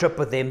go on a trip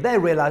with them, they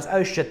realize,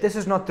 oh shit, this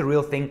is not the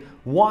real thing,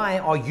 why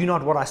are you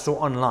not what I saw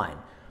online?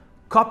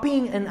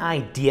 Copying an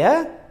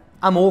idea,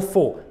 I'm all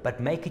for, but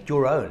make it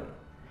your own.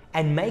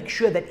 And make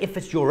sure that if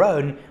it's your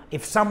own,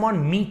 if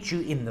someone meets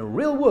you in the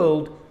real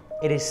world,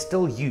 it is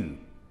still you.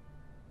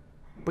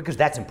 Because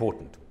that's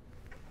important.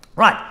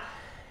 Right,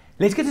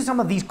 let's get to some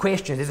of these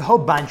questions. There's a whole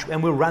bunch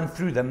and we'll run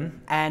through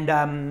them.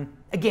 And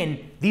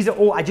again, these are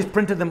all, I just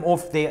printed them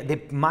off. There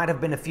might have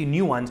been a few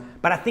new ones,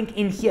 but I think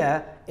in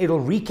here,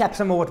 it'll recap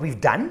some of what we've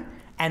done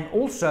and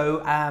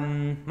also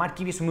might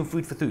give you some more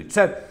food for thought.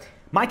 So,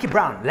 Mikey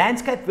Brown,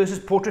 landscape versus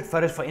portrait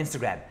photos for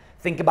Instagram.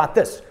 Think about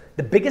this.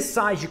 The biggest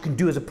size you can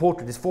do as a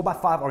portrait is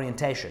 4x5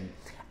 orientation.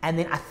 And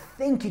then I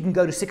think you can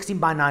go to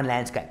 16:9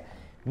 landscape.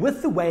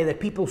 With the way that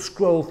people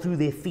scroll through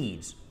their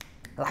feeds,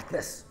 like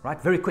this,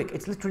 right? Very quick.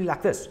 It's literally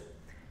like this.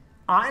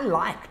 I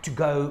like to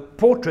go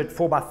portrait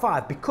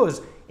 4x5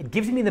 because it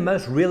gives me the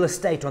most real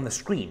estate on the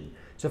screen.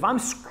 So if I'm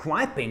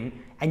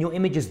swiping and your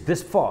image is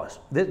this fast,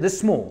 this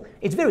small,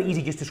 it's very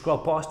easy just to scroll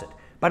past it.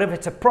 But if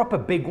it's a proper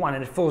big one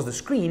and it fills the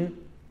screen,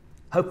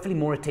 hopefully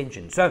more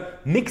attention. So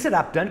mix it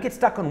up, don't get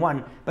stuck on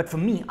one. But for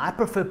me, I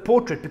prefer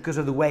portrait because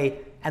of the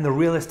way and the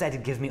real estate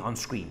it gives me on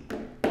screen.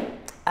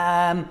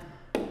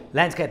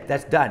 Landscape,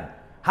 that's done.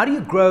 How do you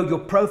grow your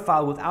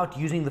profile without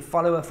using the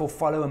follower for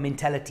follower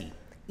mentality?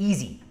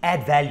 Easy,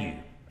 add value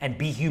and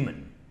be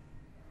human,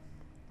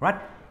 right?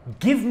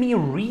 Give me a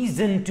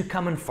reason to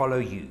come and follow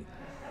you.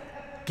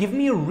 Give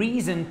me a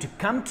reason to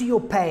come to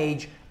your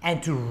page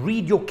and to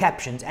read your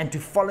captions and to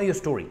follow your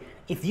story.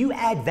 If you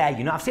add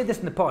value, now I've said this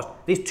in the past,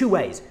 there's two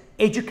ways,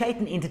 educate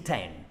and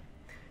entertain.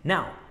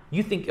 Now,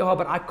 you think, oh,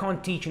 but I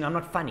can't teach and I'm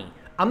not funny.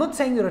 I'm not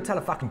saying you're to tell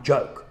a fucking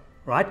joke,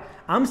 right?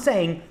 I'm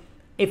saying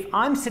if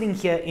I'm sitting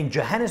here in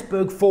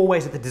Johannesburg,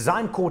 Fourways at the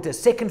Design Quarter,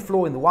 second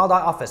floor in the Wild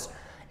Eye office,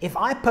 if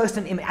I post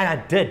an image, and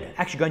I did,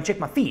 actually go and check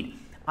my feed,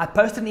 I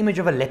posted an image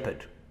of a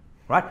leopard,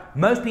 right?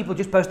 Most people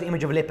just post the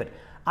image of a leopard.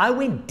 I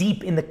went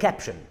deep in the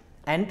caption,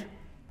 and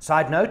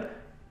side note,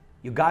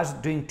 you guys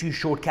are doing too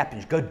short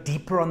captions. Go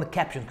deeper on the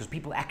captions because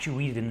people actually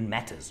read it and it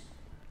matters.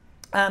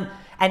 And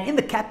in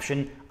the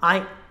caption,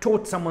 I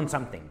taught someone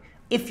something.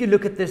 If you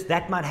look at this,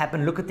 that might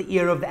happen. Look at the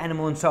ear of the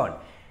animal and so on.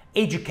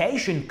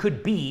 Education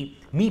could be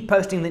me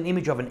posting an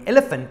image of an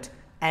elephant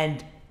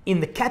and in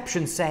the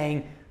caption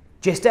saying,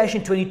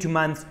 gestation 22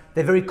 months,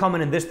 they're very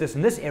common in this,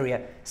 and this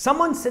area.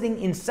 Someone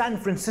sitting in San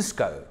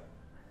Francisco,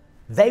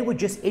 they were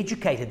just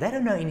educated. They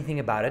don't know anything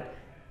about it.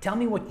 Tell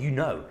me what you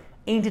know.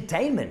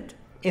 Entertainment.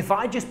 If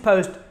I just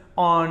post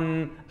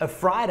on a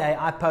Friday,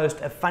 I post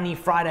a funny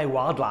Friday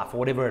wildlife or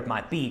whatever it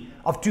might be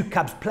of two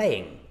cubs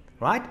playing,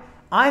 right?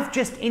 I've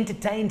just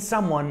entertained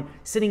someone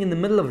sitting in the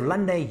middle of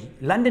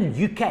London,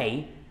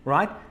 UK,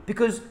 right?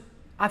 Because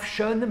I've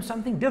shown them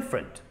something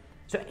different.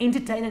 So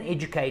entertain and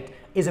educate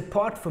is a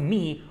part for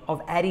me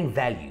of adding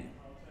value.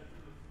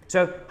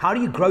 So how do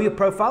you grow your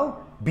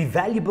profile? Be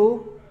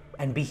valuable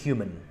and be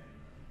human.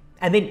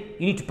 And then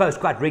you need to post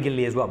quite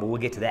regularly as well, but we'll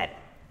get to that.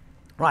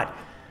 Right.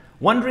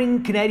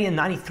 Wandering Canadian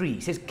 93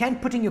 says, can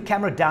putting your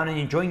camera down and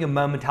enjoying your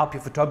moment help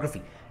your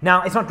photography?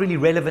 Now, it's not really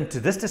relevant to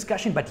this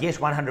discussion, but yes,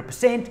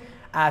 100%.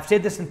 I've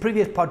said this in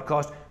previous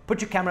podcasts. Put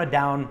your camera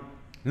down,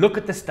 look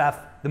at the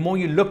stuff. The more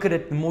you look at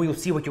it, the more you'll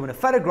see what you want to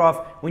photograph.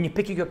 When you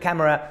pick up your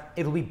camera,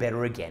 it'll be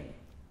better again.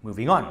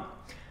 Moving on.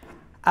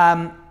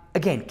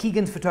 Again,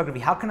 Keegan's photography.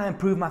 How can I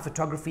improve my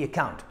photography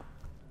account?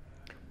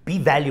 Be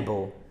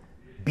valuable,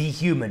 be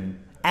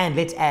human, and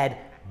let's add,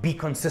 be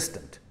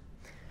consistent.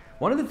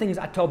 One of the things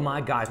I told my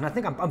guys, and I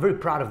think I'm very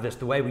proud of this,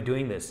 the way we're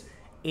doing this,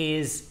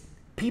 is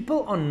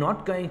people are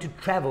not going to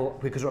travel,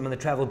 because I'm in the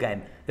travel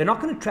game, they're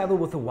not going to travel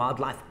with a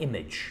wildlife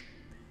image.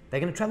 They're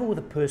going to travel with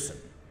a person.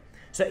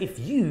 So if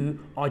you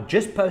are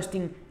just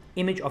posting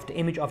image after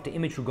image after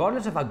image,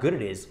 regardless of how good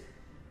it is,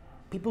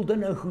 people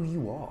don't know who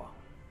you are.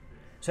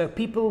 So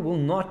people will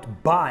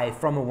not buy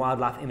from a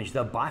wildlife image,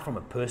 they'll buy from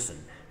a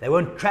person. They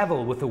won't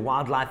travel with a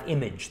wildlife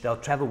image, they'll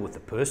travel with a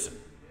person.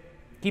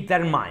 Keep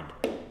that in mind.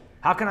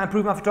 How can I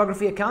improve my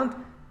photography account?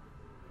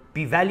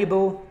 Be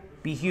valuable,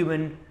 be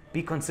human,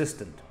 be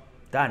consistent.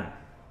 Done.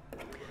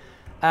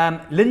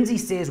 Lindsay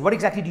says, what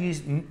exactly do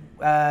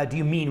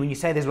you mean when you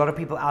say there's a lot of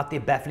people out there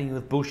baffling you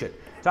with bullshit?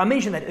 So I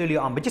mentioned that earlier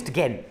on, but just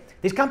again,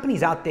 there's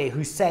companies out there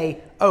who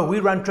say, oh, we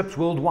run trips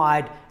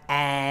worldwide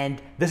and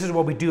this is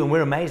what we do and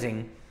we're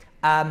amazing.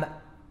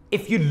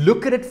 If you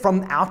look at it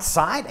from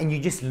outside and you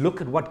just look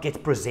at what gets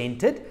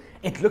presented,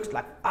 it looks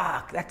like,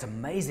 that's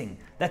amazing.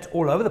 That's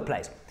all over the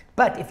place.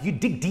 But if you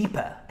dig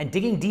deeper, and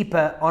digging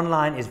deeper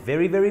online is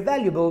very, very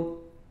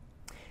valuable,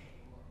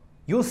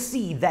 you'll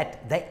see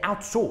that they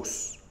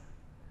outsource.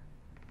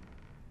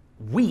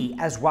 We,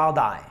 as Wild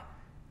Eye,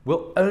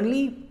 will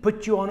only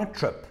put you on a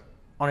trip,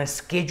 on a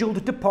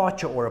scheduled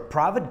departure or a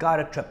private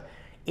guided trip,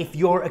 if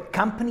you're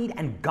accompanied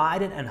and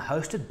guided and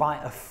hosted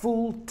by a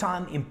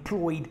full-time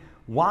employed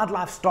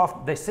wildlife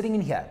staff. They're sitting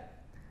in here.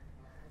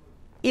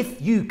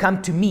 If you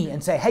come to me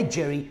and say, hey,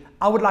 Gerry,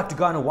 I would like to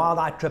go on a Wild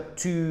Eye trip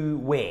to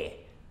where?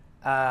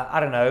 I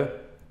don't know,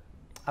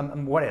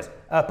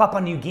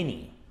 Papua New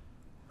Guinea,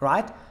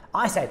 right?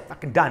 I say,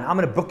 fucking done. I'm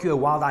going to book you a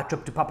Wild Eye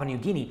trip to Papua New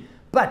Guinea.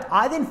 But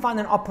I then find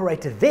an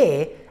operator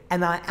there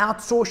and I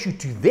outsource you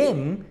to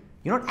them.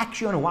 You're not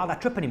actually on a Wild Eye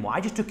trip anymore.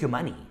 I just took your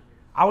money.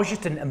 I was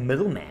just a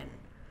middleman.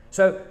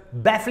 So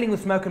baffling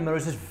with smoke and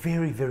mirrors is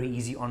very, very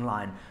easy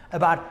online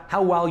about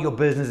how well your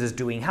business is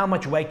doing, how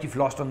much weight you've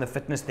lost on the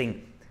fitness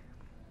thing.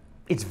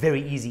 It's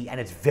very easy and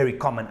it's very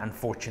common,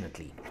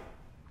 unfortunately.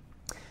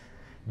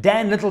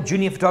 Dan Little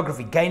Junior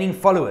Photography, gaining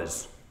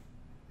followers.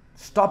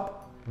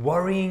 Stop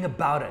worrying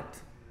about it.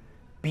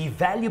 Be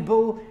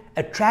valuable,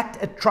 attract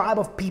a tribe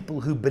of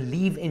people who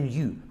believe in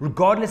you,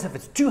 regardless if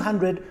it's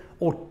 200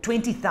 or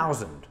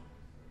 20,000.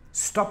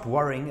 Stop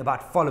worrying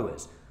about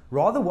followers.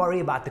 Rather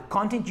worry about the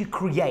content you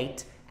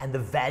create and the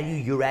value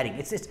you're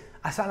adding.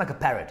 I sound like a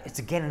parrot. It's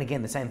again and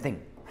again the same thing.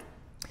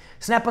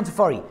 Snap on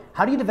Safari.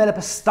 How do you develop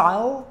a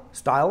style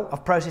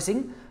of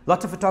processing?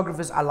 Lots of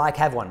photographers I like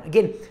have one.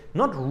 Again,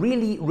 not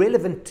really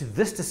relevant to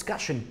this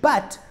discussion,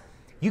 but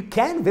you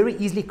can very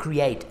easily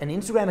create an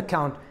Instagram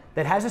account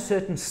that has a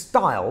certain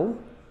style,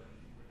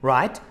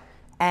 right?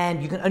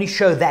 And you can only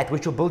show that,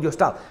 which will build your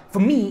style. For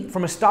me,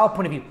 from a style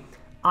point of view,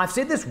 I've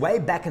said this way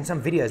back in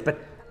some videos, but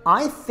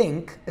I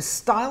think a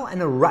style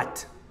and a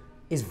rut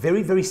is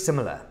very, very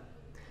similar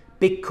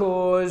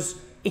because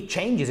it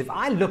changes. If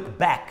I look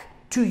back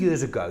 2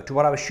 years ago to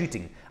what I was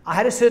shooting, I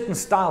had a certain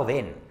style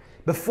then.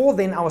 Before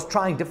then, I was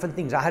trying different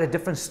things. I had a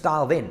different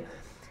style then.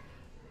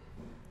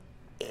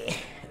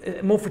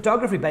 More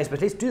photography based,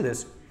 but let's do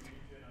this.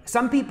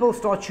 Some people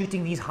start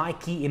shooting these high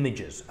key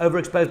images,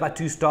 overexposed by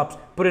 2 stops,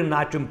 put it in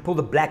Lightroom, pull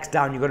the blacks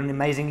down, you've got an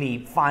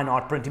amazingly fine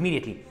art print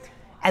immediately.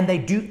 And they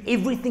do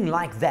everything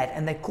like that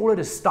and they call it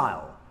a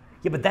style.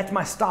 Yeah, but that's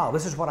my style.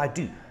 This is what I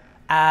do.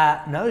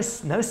 No,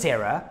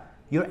 Sarah,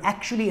 you're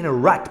actually in a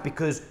rut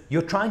because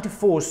you're trying to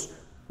force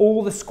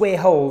all the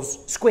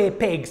square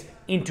pegs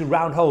into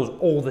round holes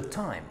all the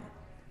time.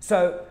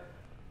 So,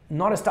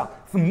 not a style.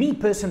 For me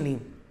personally,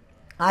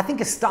 I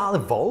think a style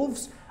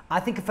evolves. I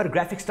think a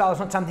photographic style is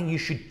not something you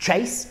should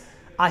chase.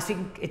 I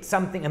think it's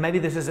something, and maybe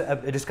this is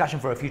a discussion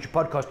for a future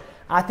podcast,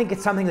 I think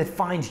it's something that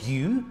finds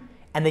you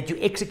and that you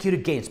execute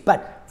against.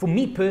 But for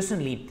me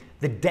personally,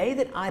 the day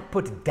that I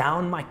put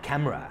down my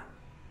camera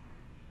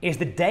is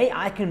the day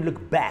I can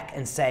look back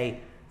and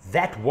say,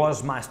 that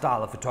was my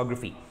style of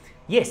photography.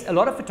 Yes, a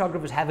lot of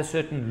photographers have a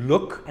certain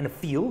look and a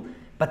feel,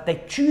 but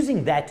they're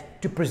choosing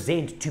that to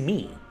present to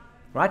me,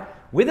 right?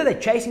 Whether they're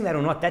chasing that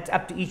or not, that's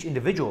up to each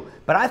individual.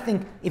 But I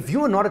think if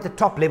you are not at the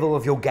top level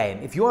of your game,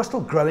 if you are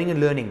still growing and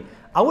learning,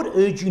 I would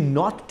urge you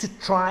not to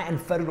try and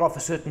photograph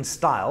a certain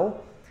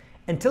style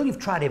until you've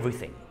tried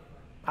everything.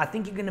 I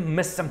think you're going to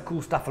miss some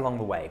cool stuff along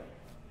the way.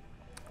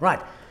 Right.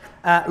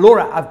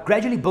 Laura, I've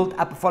gradually built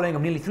up a following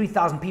of nearly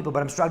 3,000 people,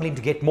 but I'm struggling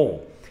to get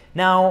more.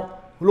 Now,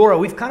 Laura,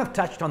 we've kind of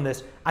touched on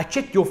this. I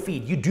checked your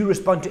feed. You do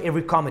respond to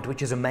every comment,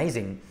 which is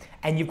amazing.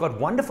 And you've got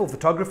wonderful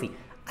photography.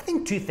 I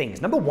think two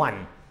things. Number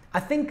one,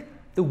 I think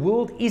the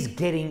world is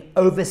getting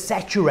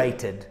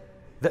oversaturated.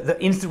 The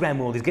Instagram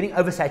world is getting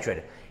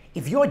oversaturated.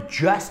 If you're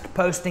just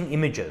posting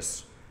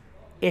images,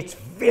 it's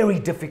very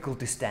difficult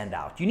to stand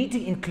out. You need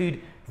to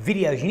include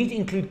videos. You need to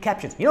include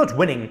captions. You know what's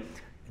winning?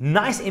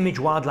 Nice image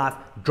wildlife,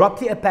 drop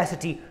the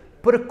opacity,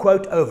 put a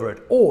quote over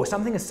it. Or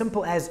something as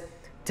simple as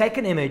take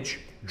an image,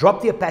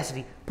 drop the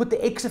opacity, put the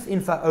EXIF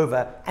info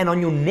over, and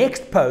on your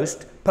next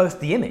post, post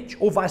the image,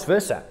 or vice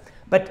versa.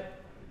 But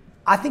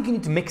I think you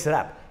need to mix it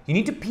up. You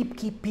need to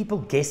keep people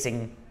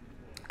guessing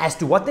as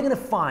to what they're going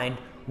to find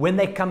when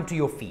they come to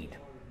your feed.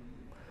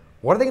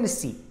 What are they going to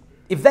see?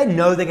 If they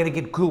know they're going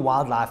to get cool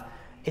wildlife,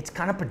 it's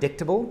kind of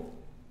predictable.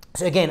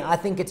 So again, I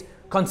think it's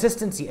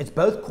consistency. It's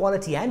both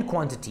quality and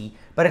quantity,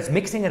 but it's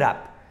mixing it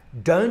up.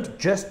 Don't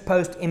just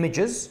post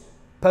images,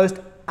 post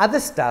other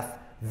stuff,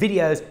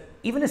 videos,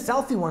 even a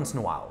selfie once in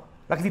a while.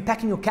 Like if you're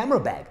packing your camera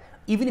bag,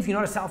 even if you're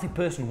not a selfie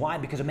person, why?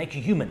 Because it makes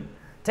you human.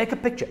 Take a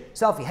picture,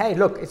 selfie, hey,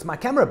 look, it's my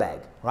camera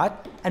bag, right?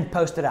 And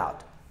post it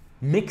out.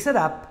 Mix it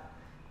up,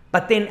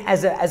 but then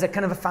as a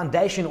kind of a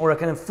foundation or a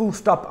kind of full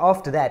stop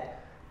after that,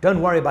 don't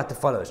worry about the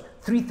follows.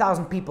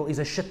 3,000 people is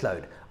a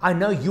shitload. I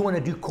know you want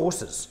to do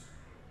courses.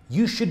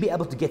 You should be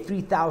able to get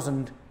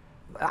 3,000,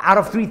 out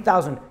of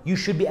 3,000, you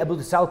should be able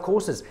to sell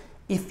courses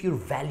if you're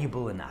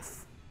valuable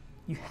enough.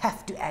 You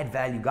have to add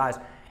value, guys.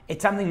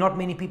 It's something not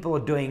many people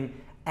are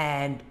doing,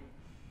 and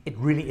it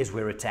really is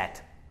where it's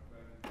at.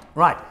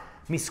 Right,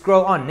 let me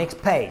scroll on,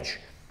 next page.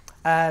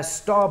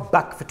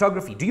 Starbuck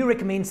Photography. Do you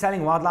recommend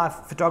selling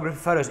wildlife photography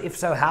photos? If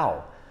so,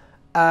 how?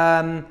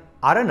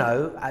 I don't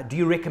know. Do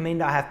you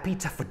recommend I have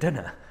pizza for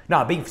dinner?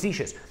 No, being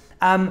facetious.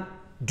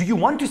 Do you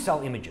want to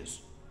sell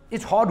images?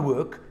 It's hard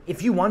work.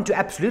 If you want to,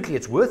 absolutely,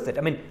 it's worth it.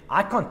 I mean,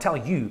 I can't tell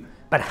you,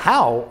 but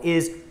how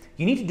is,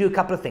 you need to do a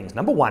couple of things.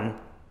 Number one,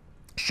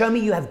 show me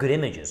you have good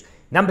images.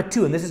 Number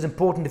two, and this is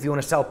important if you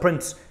want to sell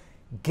prints,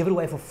 give it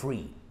away for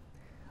free.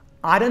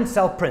 I don't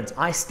sell prints.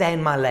 I stay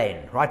in my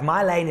lane, right?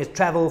 My lane is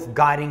travel,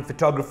 guiding,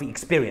 photography,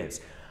 experience.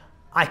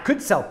 I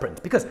could sell prints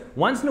because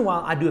once in a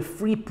while I do a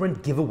free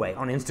print giveaway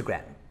on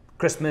Instagram.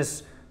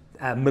 Christmas,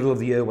 middle of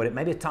the year, whatever,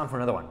 maybe it's time for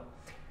another one.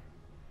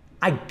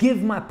 I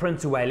give my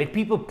prints away, let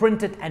people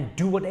print it and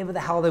do whatever the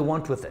hell they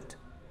want with it,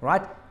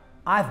 right?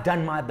 I've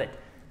done my bit.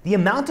 The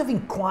amount of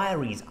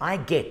inquiries I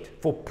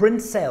get for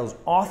print sales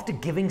after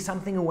giving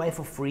something away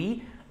for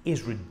free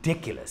is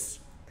ridiculous.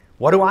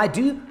 What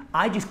do?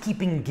 I just keep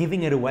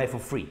giving it away for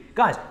free.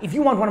 Guys, if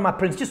you want one of my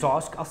prints, just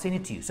ask, I'll send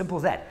it to you, simple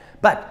as that.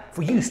 But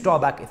for you,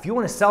 Starbuck, if you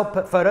want to sell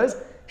photos,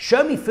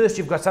 show me first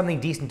you've got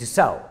something decent to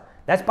sell.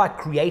 That's by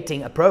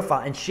creating a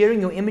profile and sharing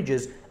your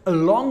images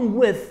along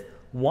with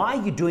why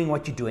you're doing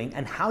what you're doing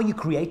and how you're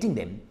creating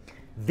them.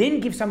 Then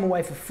give some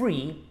away for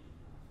free.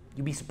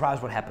 You'll be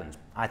surprised what happens,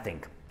 I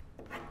think.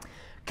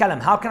 Callum,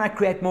 how can I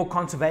create more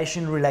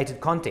conservation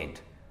related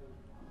content?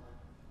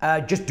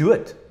 Just do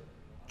it.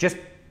 Just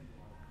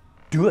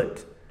do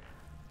it.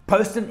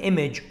 Post an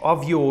image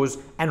of yours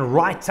and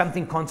write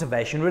something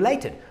conservation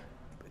related.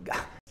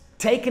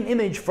 Take an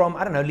image from,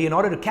 I don't know,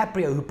 Leonardo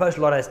DiCaprio, who posts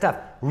a lot of stuff,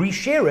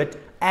 reshare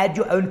it, add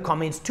your own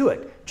comments to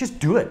it. Just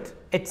do it.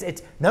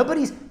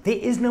 There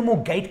is no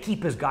more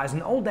gatekeepers, guys. In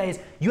the old days,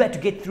 you had to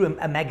get through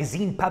a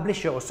magazine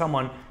publisher or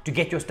someone to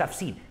get your stuff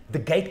seen. The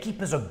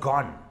gatekeepers are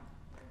gone.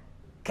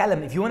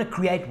 Callum, if you want to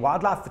create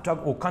wildlife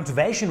photography or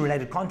conservation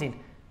related content,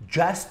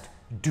 just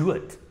do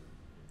it.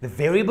 The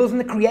variables in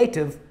the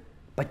creative,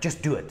 but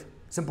just do it.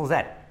 Simple as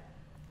that.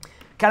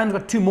 Callum's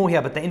got two more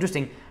here, but they're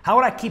interesting. How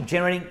would I keep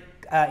generating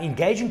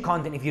engaging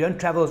content if you don't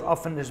travel as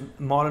often as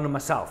Marlon or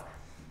myself?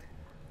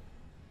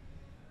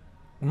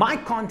 My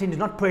content is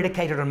not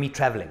predicated on me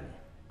traveling,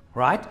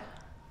 right?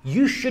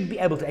 You should be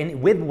able to,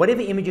 and with whatever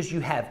images you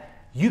have,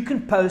 you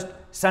can post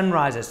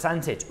sunrises,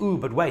 sunsets. Ooh,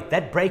 but wait,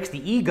 that breaks the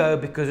ego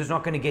because it's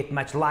not going to get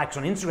much likes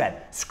on Instagram.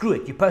 Screw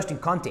it, you're posting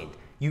content.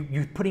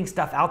 You're putting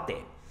stuff out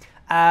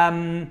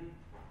there.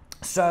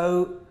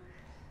 So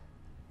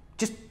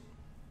just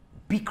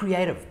be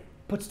creative,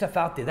 put stuff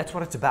out there. That's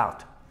what it's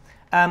about.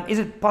 Is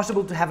it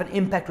possible to have an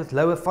impact with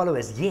lower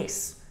followers?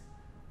 Yes.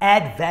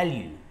 Add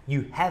value.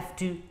 You have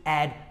to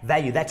add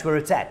value. That's where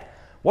it's at.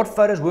 What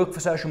photos work for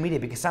social media?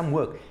 Because some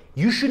work.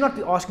 You should not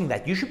be asking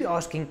that. You should be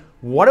asking,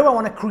 what do I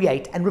want to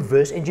create, and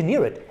reverse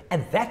engineer it?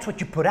 And that's what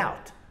you put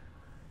out.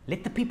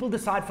 Let the people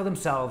decide for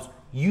themselves.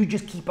 You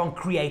just keep on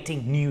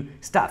creating new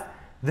stuff.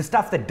 The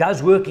stuff that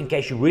does work, in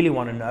case you really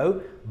want to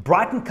know,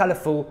 bright and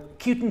colorful,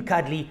 cute and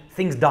cuddly,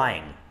 things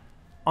dying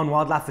on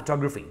wildlife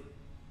photography.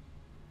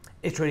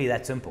 It's really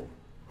that simple,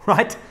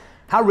 right?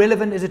 How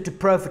relevant is it to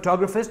pro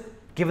photographers?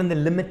 Given the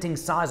limiting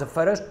size of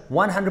photos,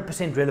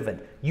 100%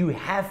 relevant. You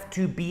have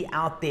to be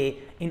out there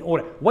in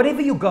order.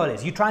 Whatever your goal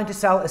is, you're trying to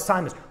sell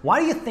assignments.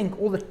 Why do you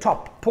think all the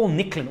top, Paul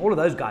Nicklin, all of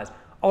those guys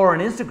are on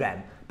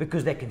Instagram?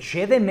 Because they can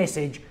share their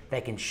message,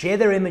 they can share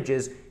their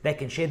images, they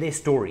can share their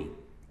story.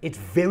 It's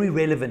very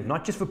relevant,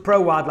 not just for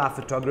pro wildlife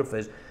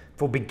photographers,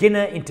 for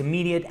beginner,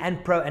 intermediate,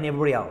 and pro, and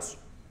everybody else.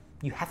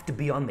 You have to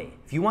be on there.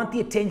 If you want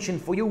the attention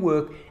for your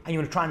work and you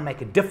want to try and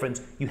make a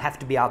difference, you have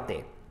to be out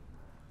there.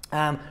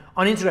 On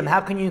Instagram,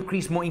 how can you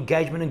increase more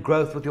engagement and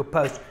growth with your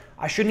posts?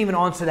 I shouldn't even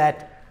answer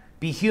that.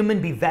 Be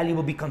human, be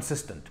valuable, be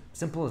consistent.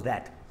 Simple as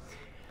that.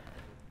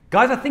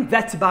 Guys, I think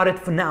that's about it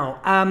for now.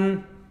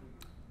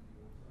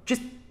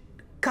 Just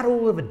cut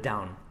all of it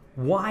down.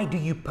 Why do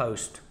you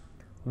post?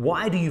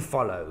 Why do you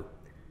follow?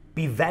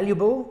 Be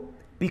valuable,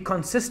 be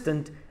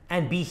consistent,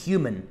 and be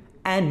human.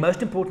 And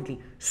most importantly,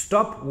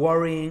 stop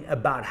worrying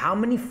about how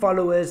many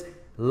followers,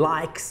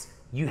 likes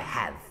you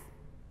have.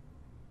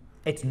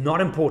 It's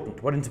not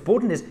important. What is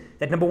important is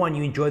that number one,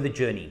 you enjoy the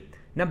journey.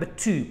 Number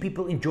two,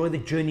 people enjoy the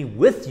journey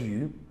with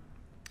you.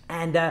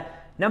 And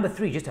number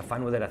three, just have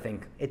fun with it, I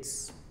think.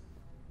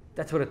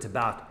 That's what it's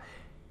about.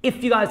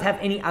 If you guys have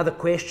any other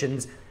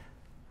questions,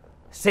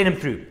 send them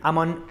through. I'm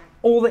on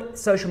all the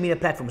social media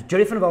platforms.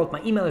 Gerry van Walt.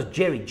 My email is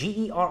Gerry,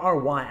 Gerry,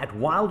 at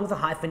wild.ey.co.za.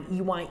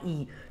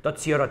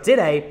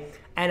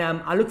 And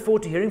I look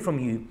forward to hearing from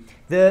you.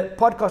 The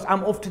podcast,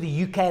 I'm off to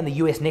the UK and the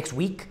US next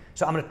week,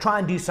 so I'm going to try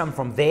and do some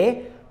from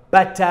there.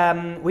 But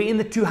we're in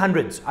the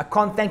 200s. I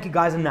can't thank you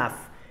guys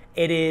enough.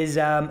 It is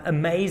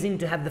amazing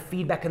to have the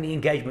feedback and the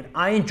engagement.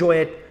 I enjoy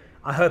it.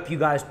 I hope you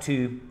guys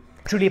too.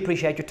 Truly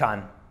appreciate your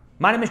time.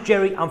 My name is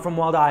Gerry. I'm from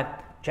Wild Eye.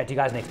 Chat to you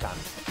guys next time.